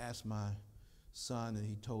had to ask my son, and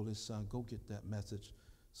he told his son, go get that message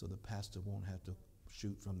so the pastor won't have to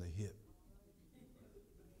shoot from the hip.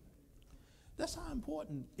 That's how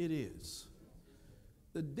important it is.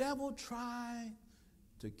 The devil tried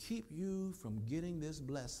to keep you from getting this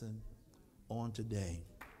blessing on today.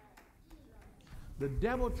 The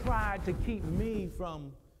devil tried to keep me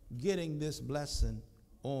from getting this blessing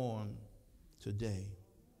on today.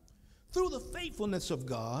 Through the faithfulness of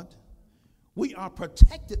God, we are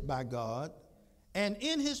protected by God, and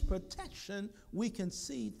in his protection, we can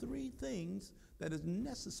see three things that is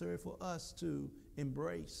necessary for us to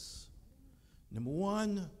embrace. Number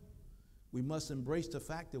one, we must embrace the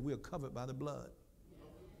fact that we are covered by the blood.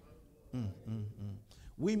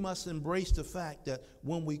 We must embrace the fact that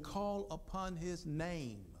when we call upon his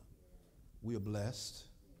name, we are blessed.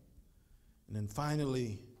 And then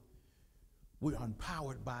finally, we are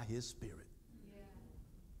empowered by his Spirit.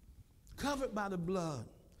 Covered by the blood,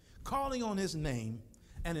 calling on his name,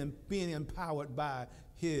 and being empowered by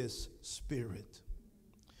his Spirit.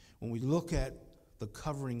 When we look at the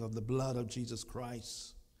covering of the blood of Jesus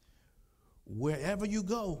Christ, wherever you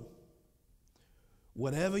go,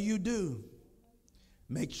 whatever you do,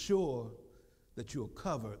 make sure that you're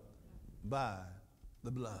covered by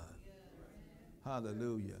the blood.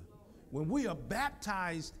 Hallelujah. When we are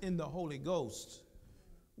baptized in the Holy Ghost,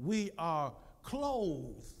 we are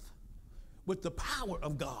clothed with the power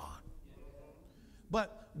of God.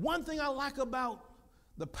 But one thing I like about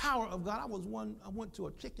the power of God, I went to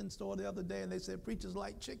a chicken store the other day, and they said, preachers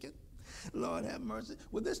like chicken. Lord have mercy.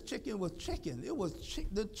 Well, this chicken was chicken.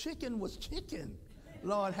 The chicken was chicken.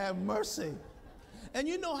 Lord have mercy. And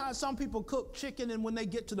you know how some people cook chicken, and when they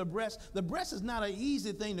get to the breast is not an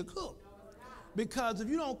easy thing to cook. Because if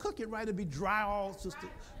you don't cook it right, it'd be dry all, Sister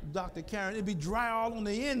Dr. Karen, it'd be dry all on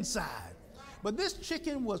the inside. But this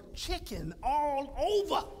chicken was chicken all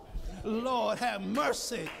over. Lord have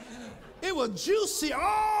mercy. It was juicy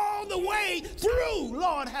all the way through.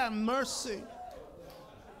 Lord have mercy.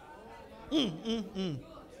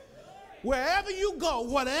 Wherever you go,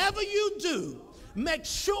 whatever you do, make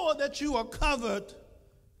sure that you are covered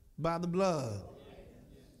by the blood.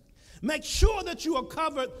 Make sure that you are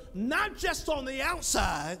covered not just on the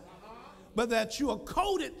outside, but that you are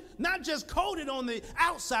coated, not just coated on the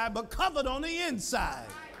outside, but covered on the inside.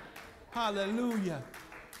 Hallelujah.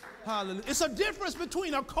 Hallelujah. It's a difference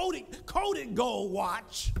between a coated gold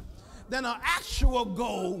watch than an actual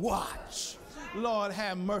gold watch. Lord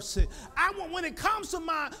have mercy. When it comes to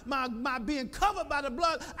my being covered by the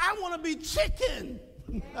blood, I want to be chicken.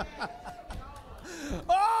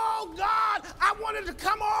 Oh God, I want it to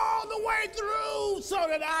come all the way through so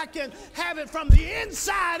that I can have it from the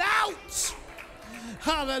inside out.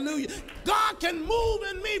 Hallelujah. God can move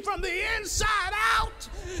in me from the inside out.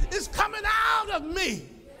 It's coming out of me.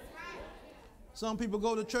 Some people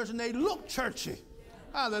go to church and they look churchy.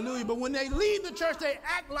 Hallelujah. But when they leave the church, they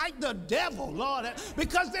act like the devil, Lord,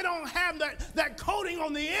 because they don't have that coating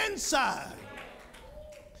on the inside.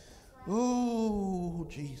 Oh,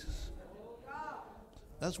 Jesus.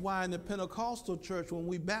 That's why in the Pentecostal church, when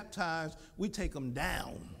we baptize, we take them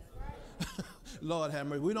down. Lord have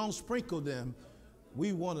mercy. We don't sprinkle them.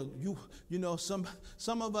 We want to, you know, some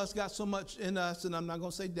of us got so much in us, and I'm not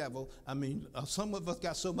going to say devil. I mean, some of us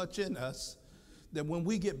got so much in us that when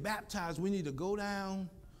we get baptized, we need to go down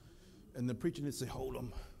And the preacher would say, hold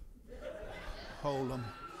them. Hold them.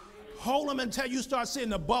 Hold them until you start seeing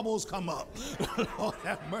the bubbles come up. Lord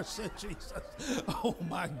have mercy, Jesus. Oh,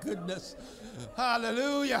 my goodness.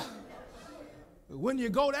 Hallelujah. When you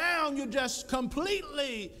go down, you're just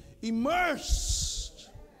completely immersed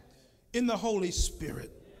in the Holy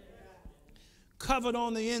Spirit. Covered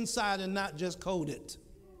on the inside and not just coated.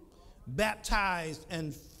 Baptized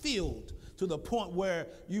and filled to the point where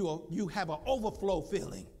you have an overflow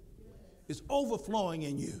feeling. It's overflowing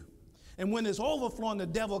in you. And when it's overflowing, the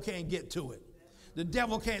devil can't get to it. The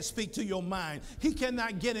devil can't speak to your mind. He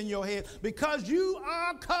cannot get in your head because you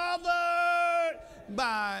are covered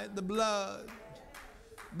by the blood.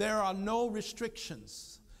 There are no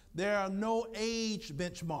restrictions. There are no age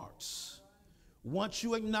benchmarks. Once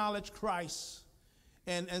you acknowledge Christ,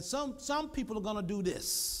 and some people are going to do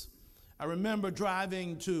this. I remember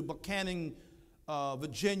driving to Buchanan,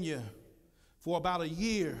 Virginia for about a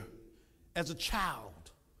year as a child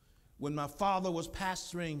when my father was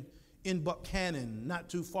pastoring in Buchanan, not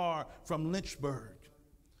too far from Lynchburg.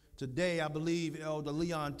 Today, I believe Elder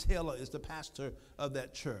Leon Taylor is the pastor of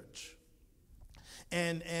that church.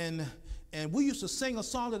 And we used to sing a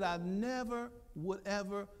song that I never would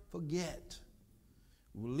ever forget.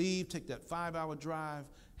 We'll leave, take that 5-hour drive,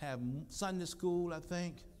 have Sunday school, I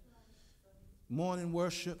think, morning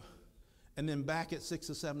worship, and then back at 6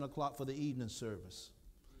 or 7 o'clock for the evening service.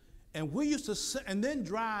 And we used to, and then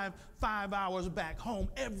drive 5 hours back home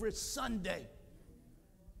every Sunday.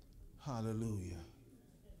 Hallelujah.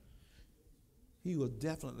 He was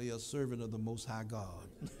definitely a servant of the Most High God.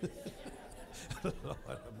 Lord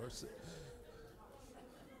have mercy.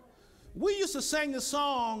 We used to sing the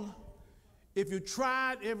song, if you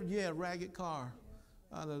tried ragged car.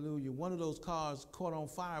 Hallelujah. One of those cars caught on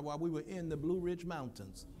fire while we were in the Blue Ridge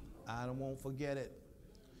Mountains. I won't forget it.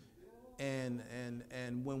 And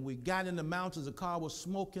when we got in the mountains, the car was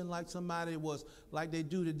smoking like somebody was, like they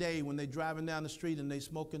do today when they're driving down the street and they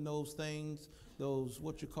smoking those things, those,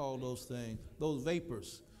 what you call those things, those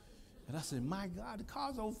vapors. And I said, my God, the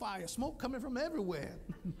car's on fire, smoke coming from everywhere.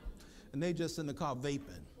 And they just in the car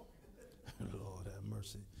vaping. Lord have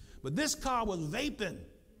mercy. But this car was vaping.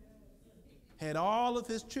 Had all of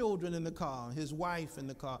his children in the car, his wife in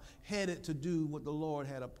the car, headed to do what the Lord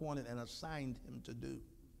had appointed and assigned him to do.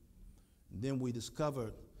 And then we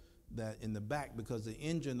discovered that in the back, because the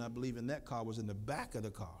engine, I believe, in that car was in the back of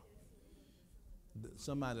the car,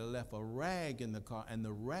 somebody left a rag in the car, and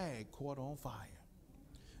the rag caught on fire.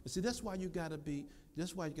 And see, that's why you gotta be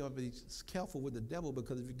careful with the devil,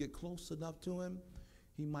 because if you get close enough to him,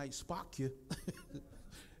 he might spark you,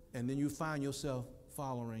 and then you find yourself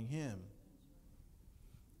following him.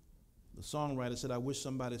 The songwriter said, I wish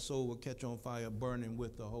somebody's soul would catch on fire burning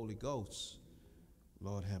with the Holy Ghost.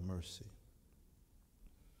 Lord have mercy.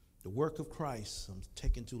 The work of Christ, I'm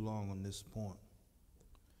taking too long on this point,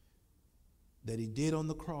 that he did on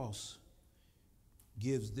the cross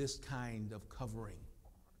gives this kind of covering.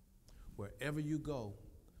 Wherever you go,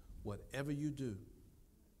 whatever you do,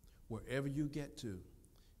 wherever you get to.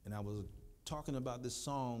 And I was talking about this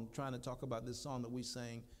song, trying to talk about this song that we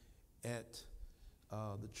sang at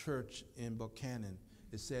the church in Buchanan.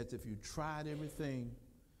 It says, if you tried everything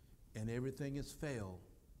and everything has failed,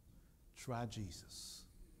 try Jesus.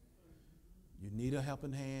 You need a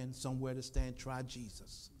helping hand, somewhere to stand, try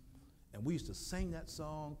Jesus. And we used to sing that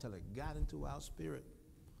song till it got into our spirit.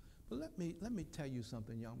 But let me tell you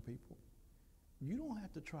something, young people. You don't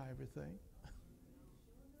have to try everything.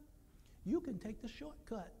 You can take the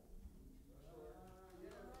shortcut.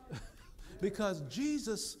 Because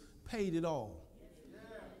Jesus paid it all.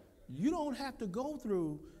 You don't have to go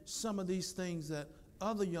through some of these things that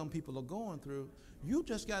other young people are going through. You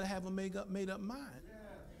just got to have a made up mind.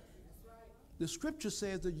 The scripture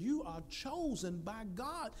says that you are chosen by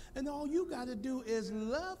God, and all you got to do is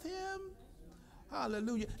love him.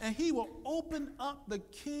 Hallelujah. And he will open up the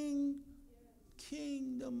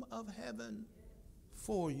kingdom of heaven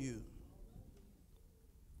for you.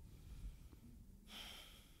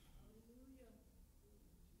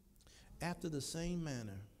 After the same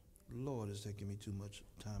manner, Lord is taking me too much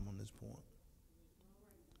time on this point.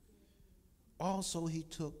 Also, he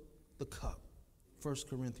took the cup, 1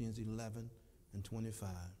 Corinthians 11:25.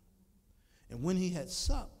 And when he had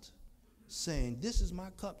supped, saying, this is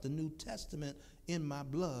my cup, the New Testament in my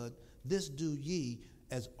blood, this do ye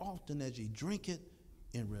as often as ye drink it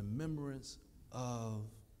in remembrance of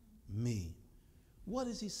me. What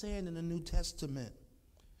is he saying in the New Testament?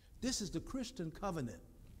 This is the Christian covenant.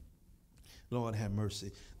 Lord have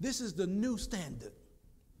mercy. This is the new standard.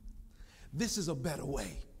 This is a better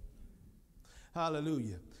way.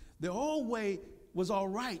 Hallelujah. The old way was all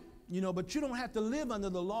right. But you don't have to live under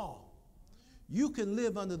the law. You can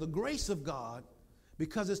live under the grace of God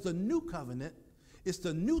because it's the new covenant, it's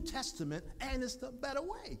the New Testament, and it's the better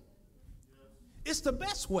way. It's the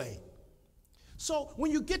best way. So when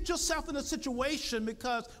you get yourself in a situation,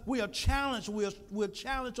 because we are challenged, we're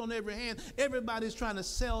challenged on every hand. Everybody's trying to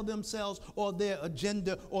sell themselves or their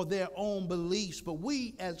agenda or their own beliefs. But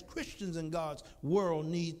we as Christians in God's world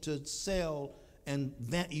need to sell and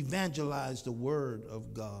evangelize the word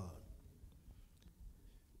of God.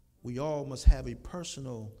 We all must have a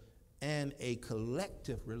personal and a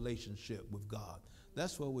collective relationship with God.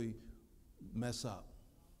 That's where we mess up.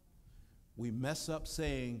 We mess up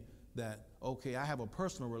saying that, okay, I have a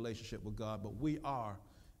personal relationship with God, but we are,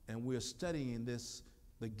 and we're studying this,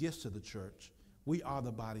 the gifts of the church. We are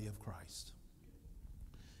the body of Christ.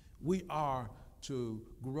 We are to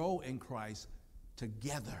grow in Christ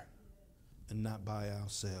together and not by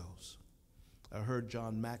ourselves. I heard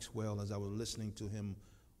John Maxwell as I was listening to him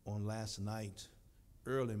on last night,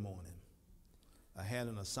 early morning. I had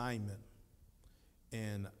an assignment,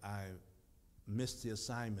 and I missed the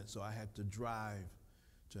assignment, so I had to drive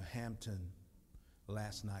to Hampton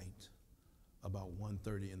last night about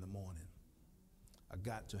 1:30 in the morning. I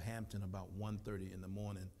got to Hampton about 1:30 in the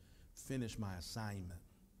morning, finished my assignment.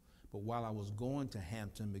 But while I was going to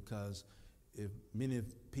Hampton, because if many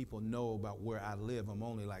people know about where I live, I'm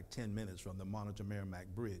only like 10 minutes from the Monitor Merrimack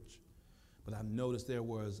Bridge. But I noticed there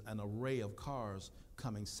was an array of cars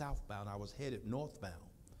coming southbound. I was headed northbound.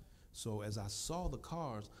 So as I saw the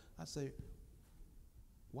cars, I say,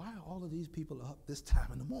 why are all of these people up this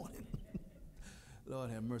time in the morning? Lord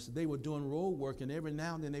have mercy. They were doing road work, and every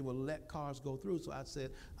now and then they would let cars go through. So I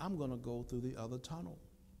said, I'm going to go through the other tunnel.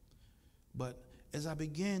 But as I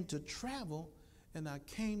began to travel, and I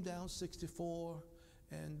came down 64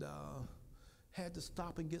 and had to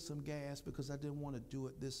stop and get some gas because I didn't want to do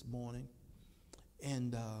it this morning,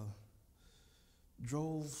 and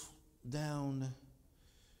drove down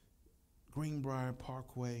Greenbrier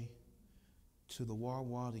Parkway to the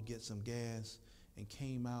Wawa to get some gas, and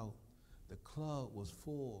came out. The club was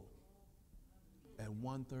full at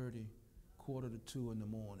 1:30, 1:45 in the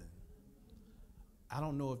morning. I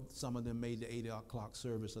don't know if some of them made the 8 o'clock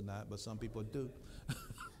service or not, but some people do.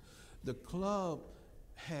 The club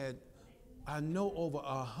had, I know, over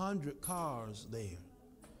 100 cars there.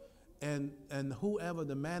 And whoever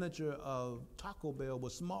the manager of Taco Bell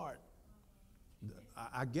was smart.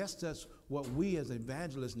 I guess that's what we as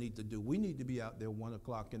evangelists need to do. We need to be out there 1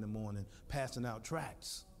 o'clock in the morning passing out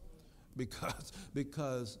tracts,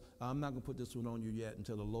 because I'm not going to put this one on you yet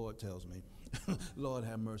until the Lord tells me. Lord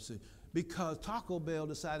have mercy. Because Taco Bell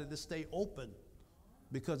decided to stay open,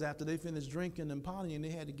 because after they finished drinking and partying, they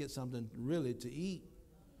had to get something really to eat.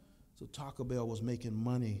 So Taco Bell was making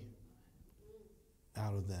money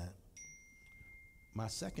out of that. My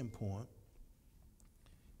second point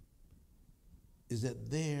is that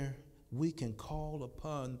there we can call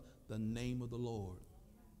upon the name of the Lord.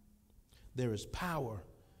 There is power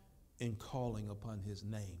in calling upon his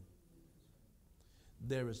name.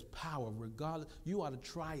 There is power regardless. You ought to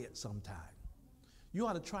try it sometime. You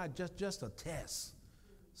ought to try just a test.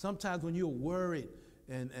 Sometimes when you're worried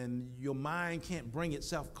and your mind can't bring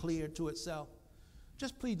itself clear to itself,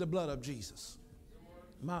 just plead the blood of Jesus.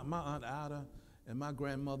 My Aunt Ada and my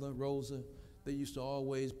grandmother Rosa, they used to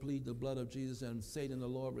always plead the blood of Jesus and Satan the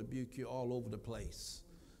Lord rebuke you all over the place.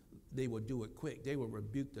 They would do it quick. They would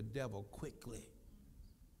rebuke the devil quickly.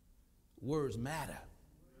 Words matter.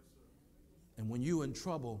 And when you're in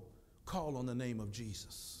trouble, call on the name of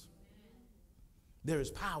Jesus. There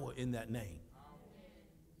is power in that name.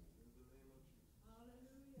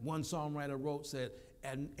 One songwriter wrote, said,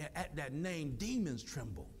 at that name, demons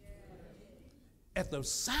tremble. At the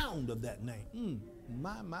sound of that name.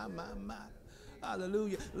 My.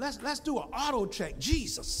 Hallelujah. Let's do an auto check.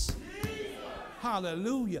 Jesus.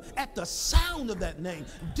 Hallelujah. At the sound of that name,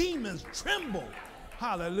 demons tremble.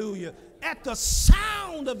 Hallelujah. At the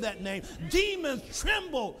sound of that name, demons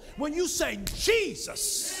tremble when you say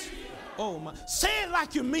Jesus. Oh my. Say it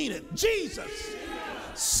like you mean it. Jesus.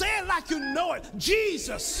 Say it like you know it.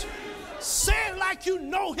 Jesus. Say it like you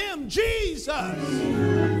know him. Jesus.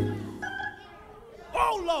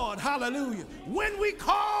 Oh Lord, hallelujah. When we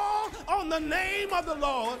call on the name of the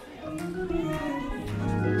Lord,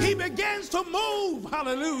 he begins to move.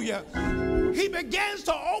 Hallelujah. He begins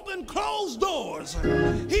to open closed doors.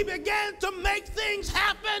 He began to make things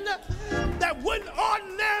happen that wouldn't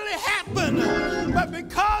ordinarily happen. But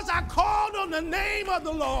because I called on the name of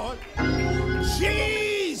the Lord,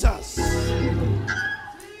 Jesus.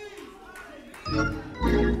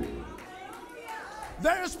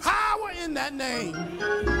 There's power in that name.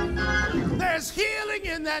 There's healing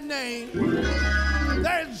in that name.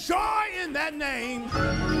 There's joy in that name.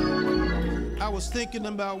 I was thinking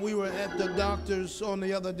about, we were at the doctor's on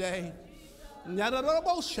the other day.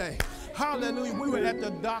 Hallelujah. We were at the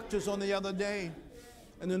doctor's on the other day,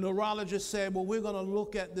 and the neurologist said, well, we're going to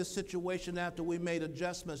look at this situation after we made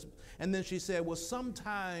adjustments. And then she said, well,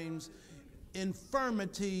 sometimes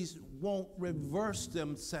infirmities won't reverse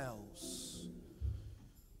themselves.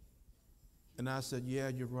 And I said, yeah,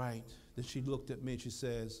 you're right. Then she looked at me and she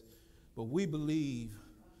says, but we believe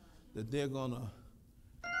that they're going to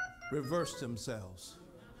reverse themselves.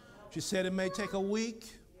 She said it may take a week,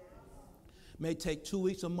 may take 2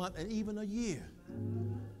 weeks, a month, and even a year.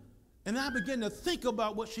 And I began to think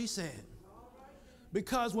about what she said.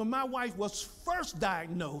 Because when my wife was first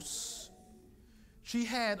diagnosed, she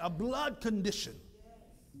had a blood condition.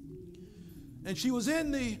 And she was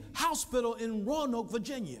in the hospital in Roanoke,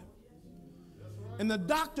 Virginia. And the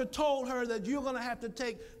doctor told her that you're going to have to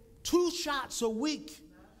take 2 shots a week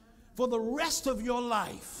for the rest of your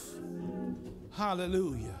life.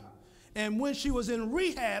 Hallelujah. And when she was in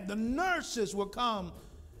rehab, the nurses would come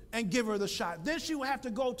and give her the shot. Then she would have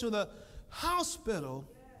to go to the hospital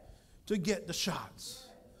to get the shots,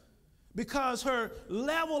 because her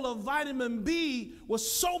level of vitamin B was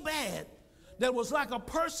so bad that it was like a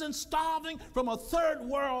person starving from a third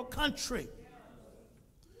world country.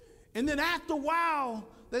 And then after a while,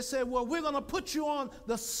 they said, well, we're going to put you on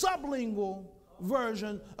the sublingual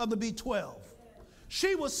version of the B12.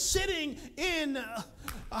 She was sitting in,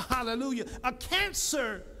 hallelujah, a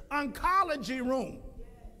cancer oncology room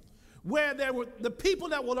where there were the people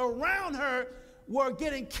that were around her were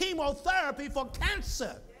getting chemotherapy for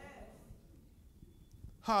cancer.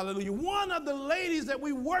 Hallelujah. One of the ladies that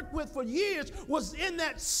we worked with for years was in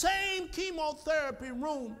that same chemotherapy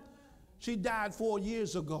room. She died 4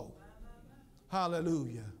 years ago.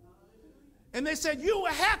 Hallelujah. And they said, you will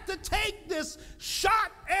have to take this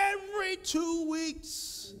shot every 2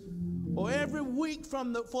 weeks or every week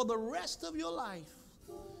for the rest of your life.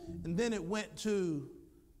 And then it went to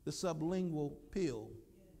the sublingual pill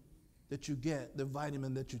that you get, the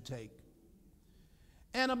vitamin that you take.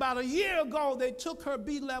 And about a year ago, they took her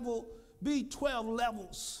B12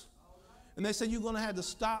 levels. And they said, you're going to have to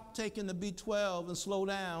stop taking the B12 and slow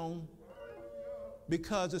down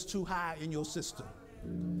because it's too high in your system.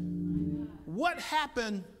 What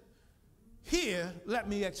happened here, let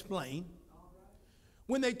me explain.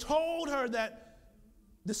 When they told her that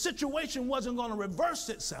the situation wasn't going to reverse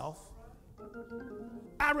itself,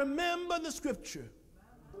 I remember the scripture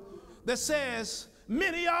that says,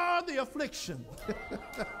 many are the affliction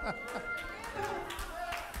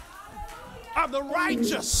of the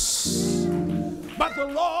righteous, but the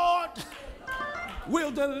Lord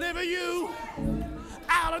will deliver you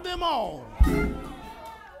out of them all.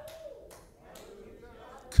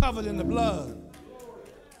 Covered in the blood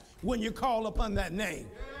when you call upon that name.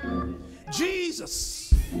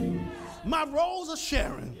 Jesus, my rose of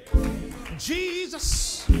Sharon.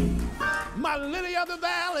 Jesus, my lily of the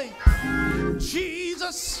valley.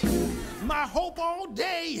 Jesus, my hope all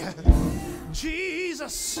day.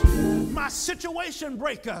 Jesus, my situation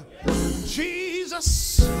breaker.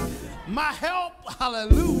 Jesus, my help.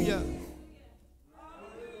 Hallelujah.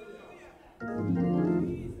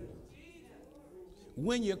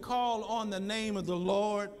 When you call on the name of the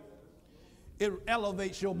Lord, it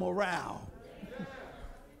elevates your morale.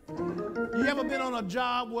 You ever been on a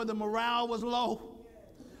job where the morale was low?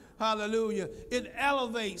 Hallelujah. It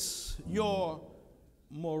elevates your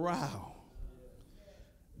morale.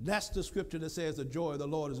 That's the scripture that says the joy of the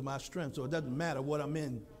Lord is my strength. So it doesn't matter what I'm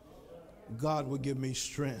in, God will give me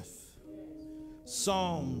strength.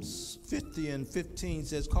 Psalms 50:15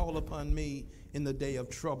 says, call upon me in the day of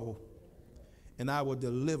trouble, and I will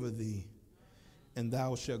deliver thee, and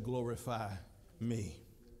thou shalt glorify me.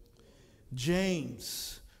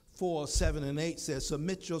 James 4:7-8 says,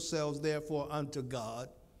 submit yourselves therefore unto God,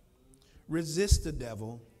 resist the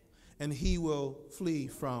devil, and he will flee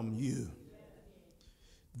from you.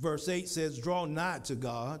 Verse 8 says, draw nigh to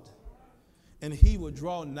God, and he will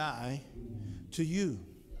draw nigh to you.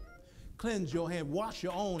 Cleanse your hand, wash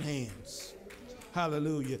your own hands.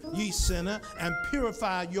 Hallelujah. Ye sinner, and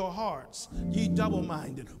purify your hearts, ye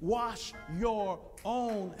double-minded. Wash your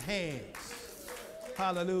own hands.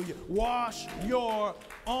 Hallelujah. Wash your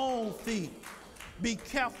own feet. Be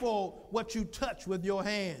careful what you touch with your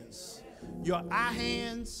hands. Your eye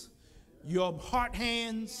hands, your heart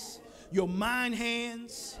hands, your mind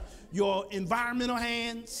hands, your environmental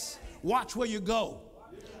hands. Watch where you go.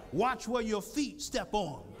 Watch where your feet step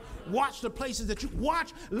on. Watch the places that you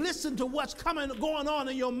watch. Listen to what's going on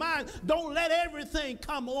in your mind. Don't let everything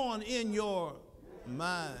come on in your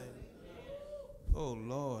mind. Oh,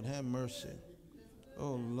 Lord, have mercy.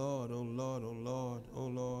 Oh, Lord, oh, Lord, oh, Lord, oh,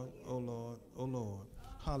 Lord, oh, Lord, oh, Lord.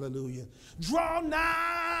 Hallelujah. Draw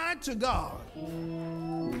nigh to God,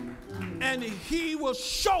 and he will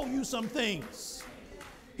show you some things.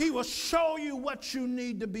 He will show you what you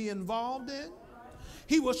need to be involved in.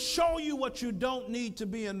 He will show you what you don't need to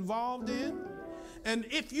be involved in. And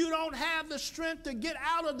if you don't have the strength to get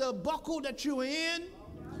out of the buckle that you're in,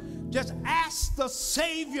 just ask the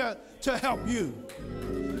Savior to help you.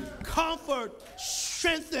 Comfort,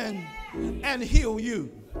 strengthen, and heal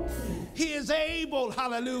you. He is able,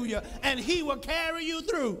 hallelujah, and he will carry you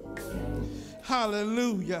through.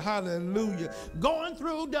 Hallelujah, hallelujah. Going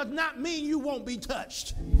through does not mean you won't be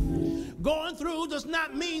touched. Going through does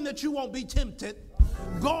not mean that you won't be tempted.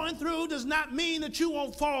 Going through does not mean that you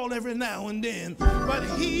won't fall every now and then. But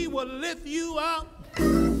he will lift you up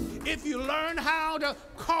if you learn how to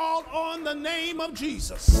call on the name of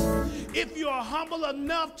Jesus. If you are humble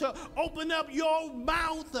enough to open up your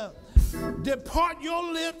mouth, depart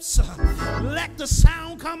your lips, let the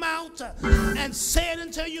sound come out, and say it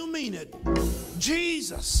until you mean it.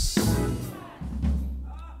 Jesus.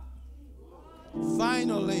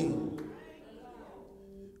 Finally,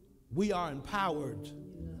 we are empowered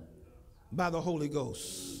by the Holy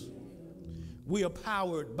Ghost. We are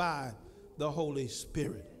powered by the Holy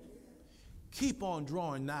Spirit. Keep on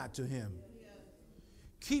drawing nigh to him.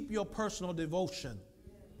 Keep your personal devotion.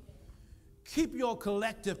 Keep your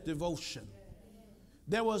collective devotion.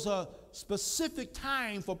 There was a specific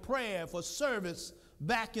time for prayer, for service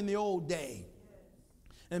back in the old day.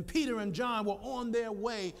 And Peter and John were on their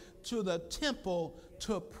way to the temple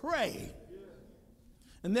to pray.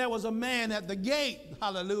 And there was a man at the gate,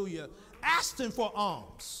 hallelujah, asking for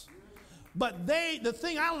alms. But the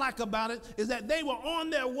thing I like about it is that they were on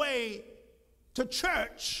their way to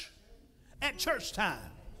church at church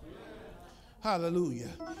time. Hallelujah.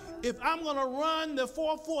 If I'm going to run the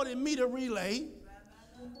 440 meter relay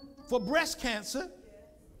for breast cancer,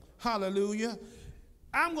 hallelujah,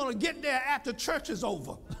 I'm going to get there after church is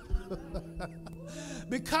over.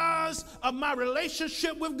 Because of my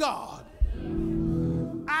relationship with God,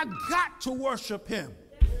 I got to worship him.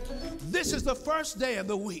 This is the first day of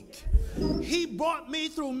the week. He brought me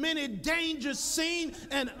through many dangers seen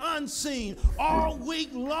and unseen all week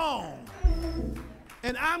long.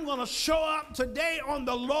 And I'm going to show up today on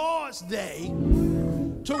the Lord's Day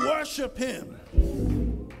to worship him.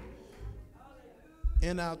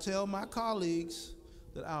 And I'll tell my colleagues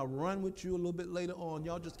that I'll run with you a little bit later on.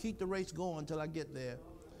 Y'all just keep the race going until I get there,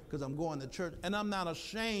 because I'm going to church. And I'm not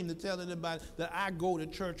ashamed to tell anybody that I go to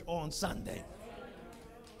church on Sunday.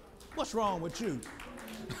 What's wrong with you?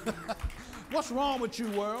 What's wrong with you,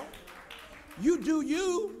 world? You do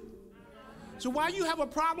you. So why you have a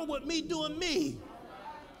problem with me doing me?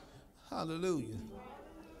 Hallelujah.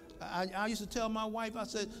 I used to tell my wife, I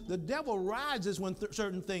said, the devil rises when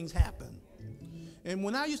certain things happen. And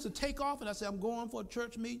when I used to take off and I said, I'm going for a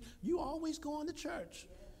church meet, you always going to church.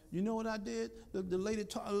 You know what I did? The lady,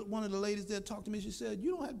 one of the ladies there talked to me. She said,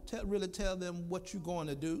 you don't have to really tell them what you're going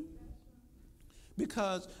to do,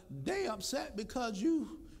 because they upset because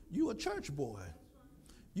you a church boy.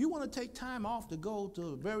 You want to take time off to go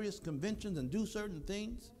to various conventions and do certain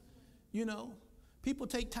things. You know, people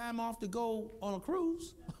take time off to go on a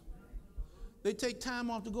cruise. They take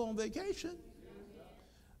time off to go on vacation.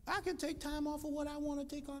 I can take time off for what I want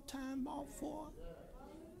to take time off for.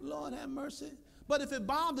 Lord have mercy. But if it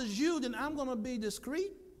bothers you, then I'm going to be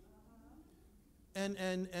discreet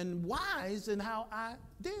and wise in how I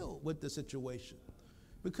deal with the situation.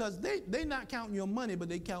 Because they're not counting your money, but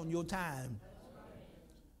they counting your time.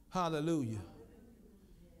 Hallelujah.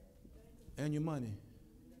 And your money.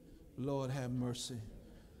 Lord have mercy.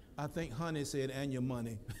 I think Honey said, and your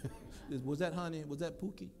money. Was that Honey? Was that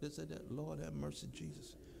Pookie that said that? Lord have mercy,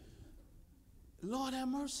 Jesus. Lord have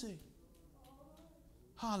mercy.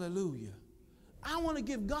 Hallelujah. I want to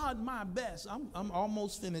give God my best. I'm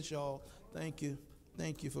almost finished, y'all. Thank you.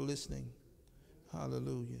 Thank you for listening.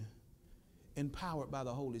 Hallelujah. Empowered by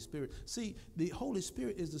the Holy Spirit. See, the Holy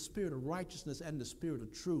Spirit is the spirit of righteousness and the spirit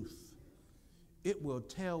of truth. It will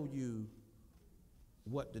tell you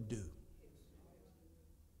what to do.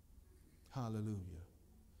 Hallelujah.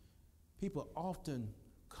 People often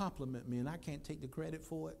compliment me, and I can't take the credit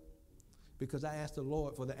for it, because I asked the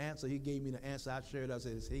Lord for the answer. He gave me the answer. I shared. I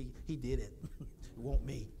said, he did it. It won't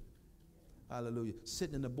me. Hallelujah.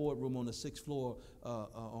 Sitting in the boardroom on the 6th floor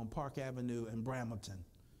on Park Avenue in Bramerton.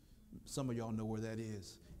 Some of y'all know where that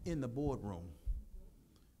is. In the boardroom.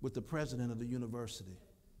 with the president of the university.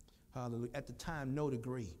 Hallelujah. At the time, no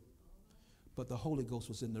degree. But the Holy Ghost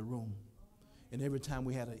was in the room. And every time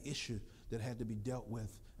we had an issue that had to be dealt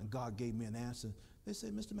with, and God gave me an answer, they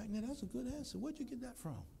said, Mr. McNair, that's a good answer. Where'd you get that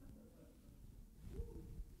from?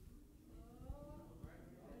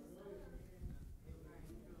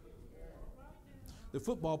 The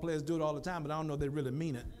football players do it all the time, but I don't know if they really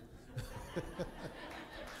mean it.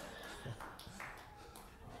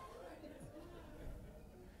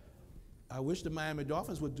 I wish the Miami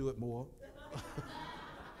Dolphins would do it more.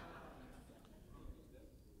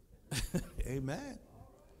 Amen.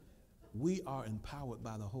 We are empowered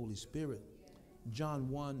by the Holy Spirit.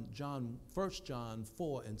 1 John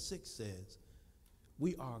 4 and 6 says,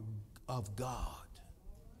 we are of God.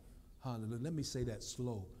 Hallelujah. Let me say that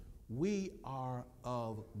slow. We are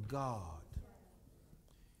of God.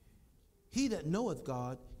 He that knoweth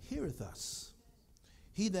God heareth us.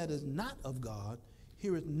 He that is not of God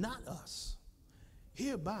heareth not us.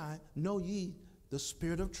 Hereby know ye the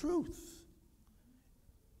spirit of truth,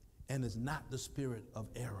 and is not the spirit of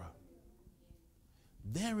error.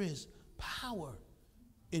 There is power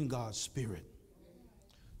in God's spirit.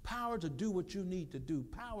 Power to do what you need to do.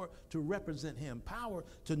 Power to represent him. Power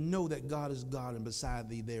to know that God is God and beside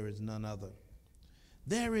thee there is none other.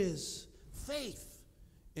 There is faith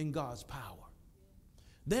in God's power.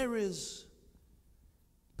 There is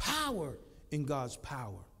power in God's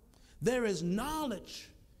power. There is knowledge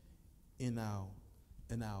in our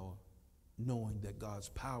knowing that God's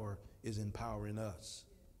power is empowering us.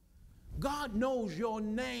 God knows your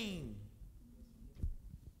name.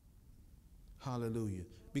 Hallelujah.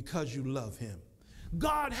 Because you love him.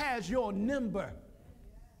 God has your number.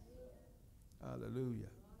 Hallelujah.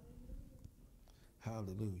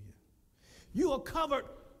 Hallelujah. You are covered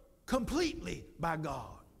completely by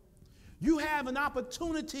God. You have an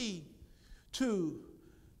opportunity to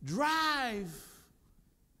drive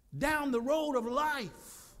down the road of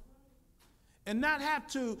life and not have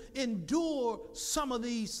to endure some of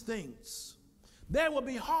these things. There will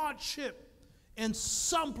be hardship in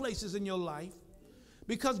some places in your life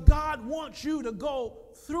because God wants you to go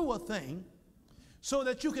through a thing so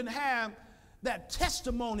that you can have that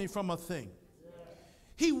testimony from a thing.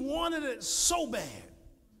 He wanted it so bad,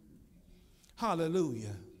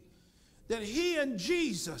 hallelujah, that he and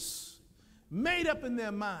Jesus made up in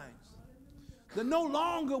their minds that no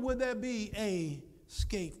longer would there be a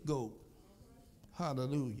scapegoat.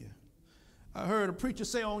 Hallelujah. I heard a preacher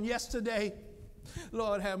say on yesterday,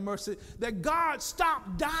 Lord have mercy, that God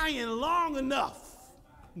stopped dying long enough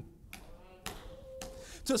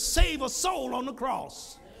to save a soul on the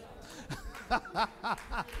cross.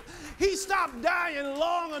 He stopped dying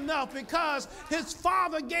long enough because his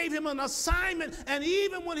father gave him an assignment, and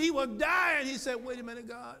even when he was dying, he said, wait a minute,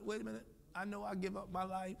 God, wait a minute. I know I give up my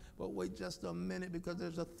life, but wait just a minute because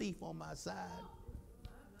there's a thief on my side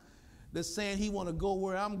that's saying he want to go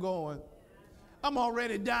where I'm going. I'm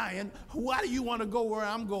already dying. Why do you want to go where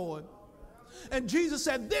I'm going? And Jesus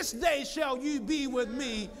said, this day shall you be with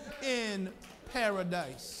me in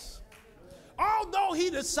paradise. Although he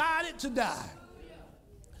decided to die,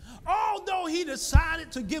 although he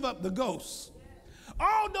decided to give up the ghost,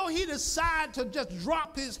 although he decided to just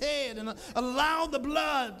drop his head and allow the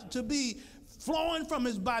blood to be flowing from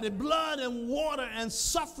his body, blood and water and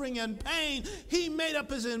suffering and pain, he made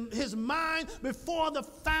up his mind before the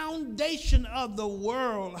foundation of the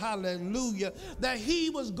world, hallelujah, that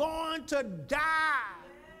he was going to die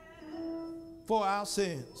for our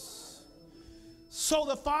sins. So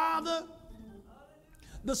the Father,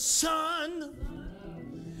 the Son,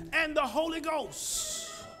 and the Holy Ghost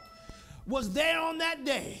was there on that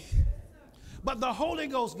day. But the Holy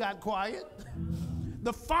Ghost got quiet.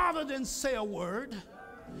 The Father didn't say a word.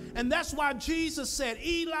 And that's why Jesus said,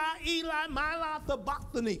 Eli, Eli, my life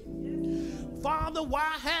sabachthani. Father,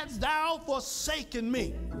 why hast thou forsaken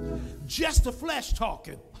me? Just the flesh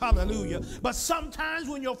talking. Hallelujah. But sometimes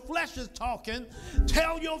when your flesh is talking,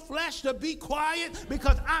 tell your flesh to be quiet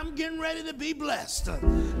because I'm getting ready to be blessed.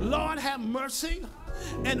 Lord have mercy.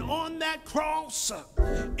 And on that cross,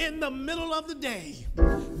 in the middle of the day,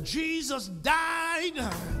 Jesus died.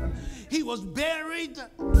 He was buried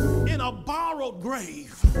in a borrowed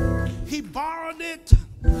grave. He borrowed it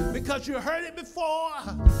because you heard it before.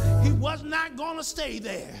 He was not going to stay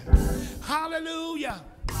there. Hallelujah.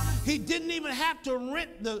 He didn't even have to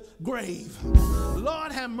rent the grave.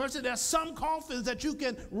 Lord have mercy. There's some coffins that you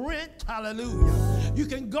can rent. Hallelujah. You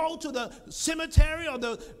can go to the cemetery or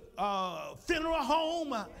the funeral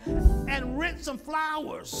home and rent some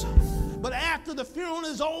flowers. But after the funeral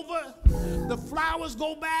is over, the flowers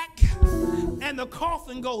go back and the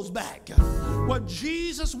coffin goes back. Well,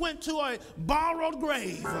 Jesus went to a borrowed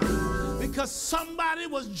grave because somebody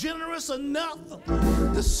was generous enough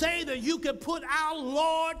to say that you could put our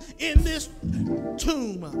Lord in this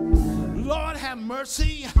tomb. Lord have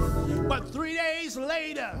mercy. But 3 days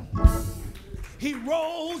later, he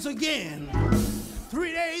rose again.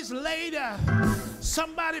 3 days later,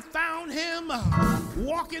 somebody found him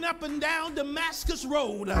walking up and down Damascus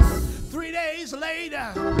Road. 3 days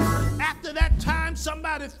later, after that time,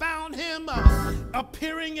 somebody found him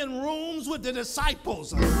appearing in rooms with the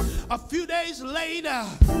disciples. A few days later,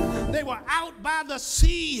 they were out by the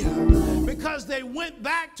sea because they went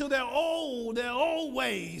back to their old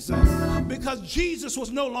ways because Jesus was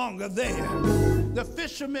no longer there. The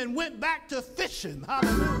fishermen went back to fishing.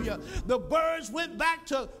 Hallelujah. The birds went back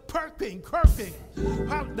to kirking.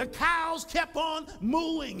 The cows kept on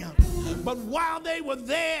mooing. But while they were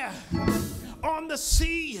there on the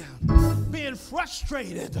sea, being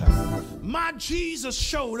frustrated, my Jesus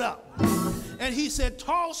showed up. And he said,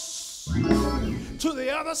 toss to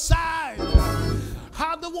the other side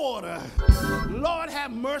of the water. Lord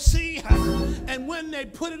have mercy. And when they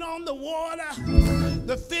put it on the water,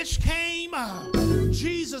 the fish came.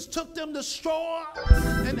 Jesus took them to shore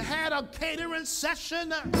and had a catering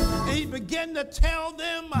session. And he began to tell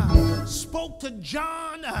them, spoke to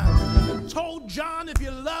John, told John, if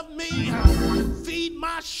you love me, feed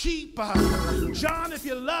my sheep. John, if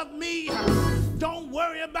you love me, don't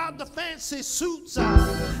worry about the fancy suits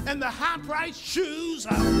and the high-priced shoes,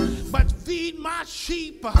 but feed my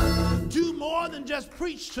sheep. Do more than just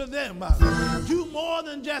preach to them. Do more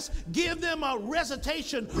than just give them a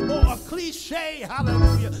recitation or a cliche,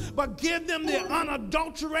 hallelujah, but give them the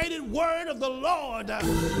unadulterated word of the Lord.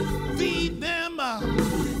 Feed them.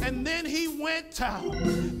 And then he went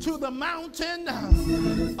to the mountain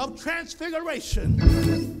of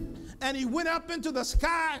transfiguration, and he went up into the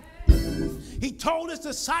sky. He told his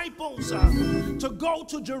disciples to go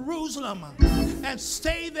to Jerusalem and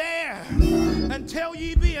stay there until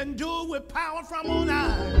ye be endued with power from on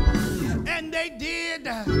high. And they did,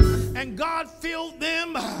 and God filled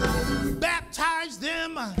them, baptized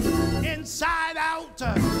them inside out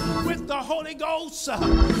with the Holy Ghost.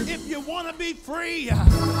 If you want to be free,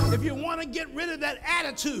 if you want to get rid of that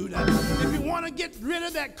attitude, if you want to get rid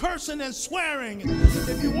of that cursing and swearing,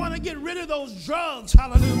 if you want to get rid of those drugs,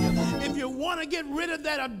 hallelujah, if you want to get rid of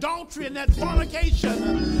that adultery and that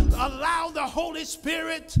fornication, allow the Holy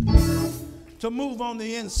Spirit to move on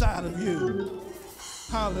the inside of you.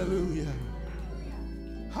 Hallelujah.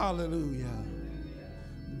 Hallelujah.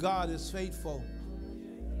 God is faithful.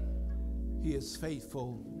 He is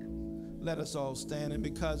faithful. Let us all stand, and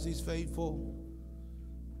because he's faithful,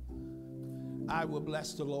 I will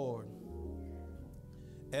bless the Lord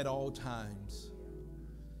at all times,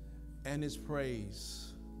 and his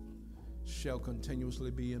praise shall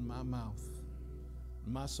continuously be in my mouth.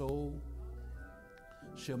 My soul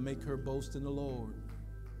shall make her boast in the Lord.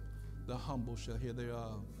 The humble shall hear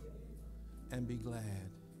thereof and be glad.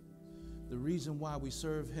 The reason why we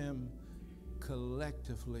serve him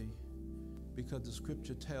collectively, because the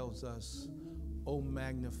scripture tells us, oh,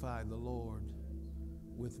 magnify the Lord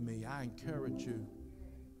with me. I encourage you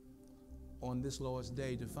on this Lord's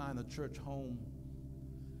Day to find a church home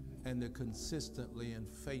and to consistently and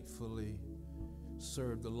faithfully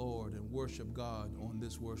serve the Lord and worship God on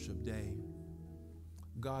this worship day.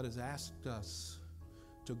 God has asked us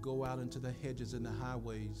to go out into the hedges and the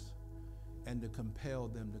highways and to compel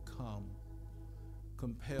them to come.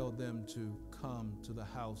 Compel them to come to the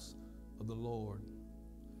house of the Lord.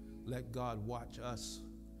 Let God watch us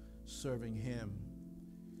serving him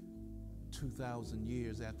 2,000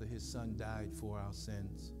 years after his son died for our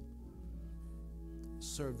sins.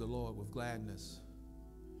 Serve the Lord with gladness.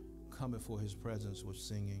 Come before his presence with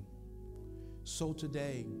singing. So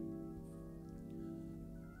today,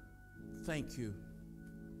 thank you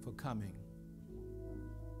for coming.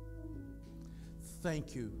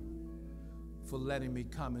 Thank you for letting me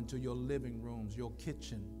come into your living rooms, your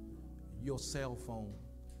kitchen, your cell phone,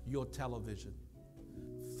 your television.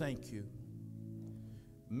 Thank you.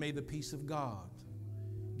 May the peace of God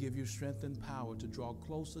give you strength and power to draw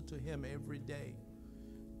closer to him every day.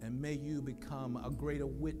 And may you become a greater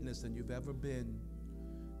witness than you've ever been,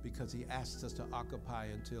 because he asks us to occupy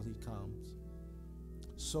until he comes.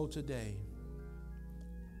 So today,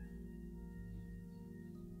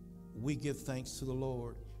 we give thanks to the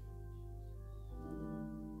Lord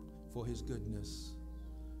for his goodness.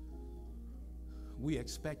 We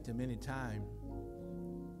expect him anytime.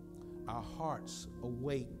 Our hearts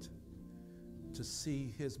await to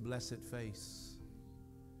see his blessed face,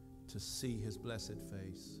 to see his blessed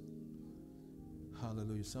face.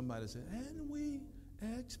 Hallelujah. Somebody said, and we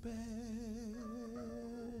expect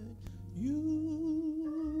you.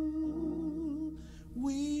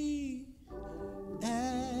 We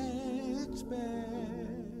expect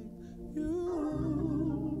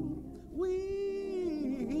you. We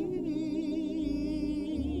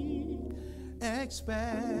expect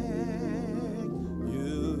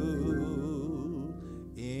you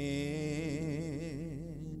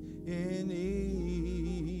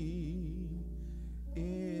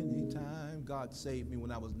anytime. God saved me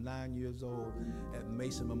when I was 9 years old at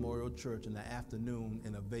Mason Memorial Church in the afternoon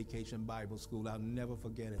in a vacation Bible school. I'll never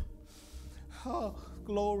forget it. Oh,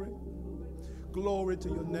 glory. Glory to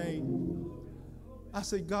your name. I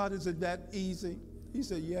said, God, is it that easy? He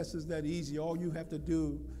said, yes, it's that easy. All you have to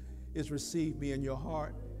do is receive me in your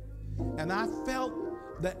heart. And I felt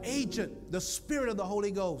the agent, the Spirit of the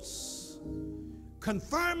Holy Ghost,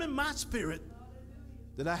 confirming my spirit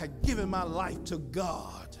that I had given my life to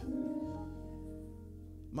God.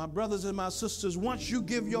 My brothers and my sisters, once you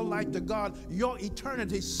give your life to God, your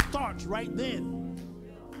eternity starts right then.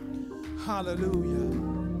 Hallelujah.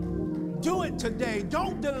 Do it today.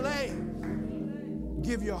 Don't delay.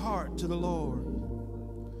 Give your heart to the Lord.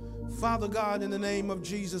 Father God, in the name of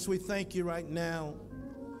Jesus, we thank you right now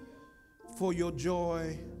for your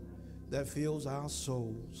joy that fills our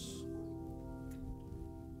souls.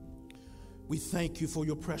 We thank you for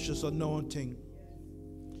your precious anointing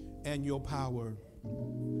and your power.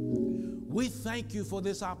 We thank you for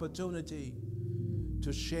this opportunity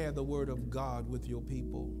to share the word of God with your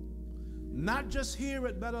people. Not just here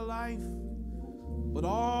at Better Life, but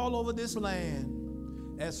all over this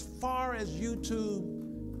land, as far as YouTube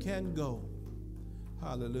can go.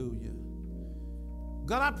 Hallelujah.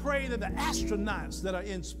 God, I pray that the astronauts that are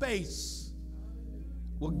in space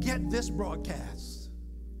will get this broadcast.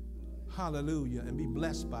 Hallelujah. And be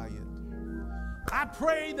blessed by it. I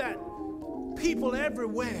pray that people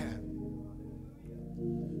everywhere,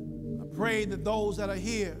 I pray that those that are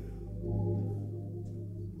here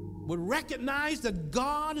would recognize that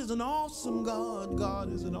God is an awesome God.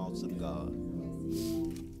 God is an awesome God.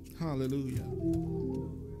 Hallelujah.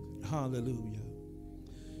 Hallelujah.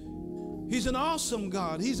 He's an awesome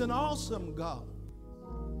God. He's an awesome God.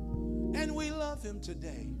 And we love him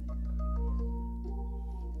today.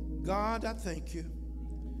 God, I thank you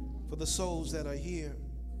for the souls that are here.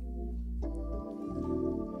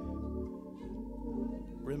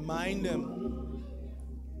 Remind them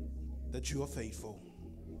that you are faithful.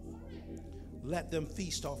 Let them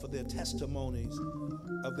feast off of their testimonies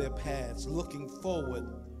of their paths, looking forward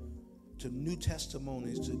to new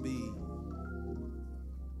testimonies to be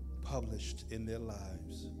published in their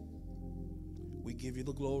lives. We give you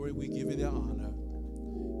the glory, we give you the honor.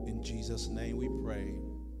 In Jesus' name we pray.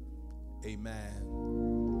 Amen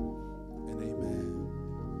and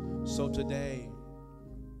amen. So today,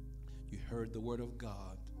 you heard the word of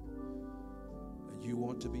God, and you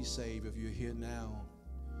want to be saved. If you're here now,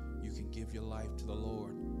 you can give your life to the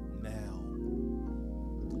Lord now.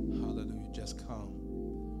 Hallelujah. Just come.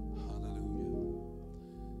 Hallelujah.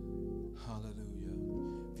 Hallelujah.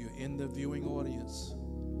 If you're in the viewing audience,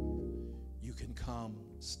 you can come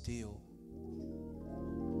still.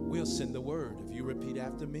 We'll send the word. If you repeat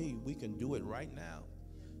after me, we can do it right now.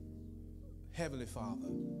 Heavenly Father,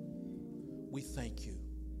 we thank you.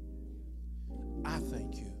 I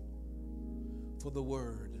thank you for the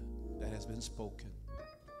word that has been spoken.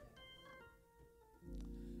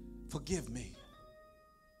 Forgive me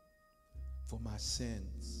for my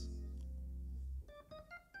sins.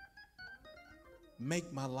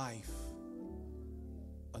 Make my life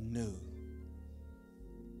anew.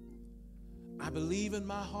 I believe in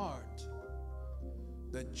my heart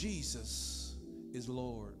that Jesus is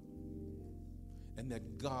Lord and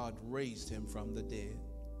that God raised him from the dead.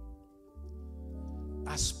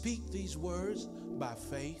 I speak these words by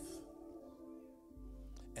faith,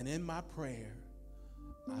 and in my prayer,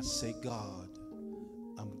 I say, God,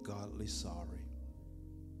 I'm godly sorry.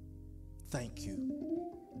 Thank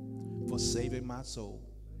you for saving my soul.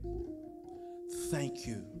 Thank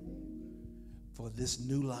you for this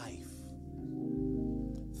new life.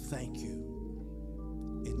 Thank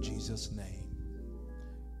you. In Jesus' name,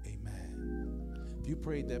 amen. If you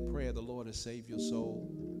prayed that prayer, the Lord has saved your soul.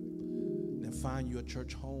 Then find you a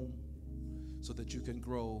church home so that you can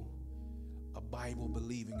grow a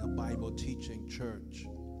Bible-believing, a Bible-teaching church.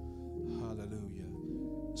 Hallelujah.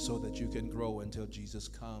 So that you can grow until Jesus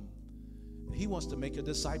comes. He wants to make a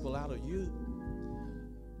disciple out of you.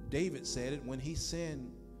 David said it when he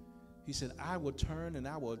sinned. He said, I will turn and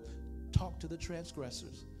I will talk to the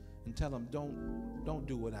transgressors and tell them, don't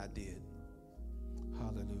do what I did.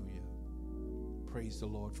 Hallelujah. praise the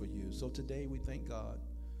Lord for you. So today we thank God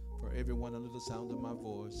for everyone under the sound of my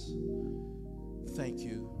voice. Thank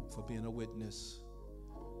you for being a witness.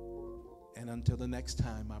 And until the next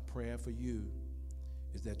time, my prayer for you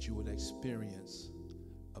is that you would experience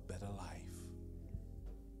a better life.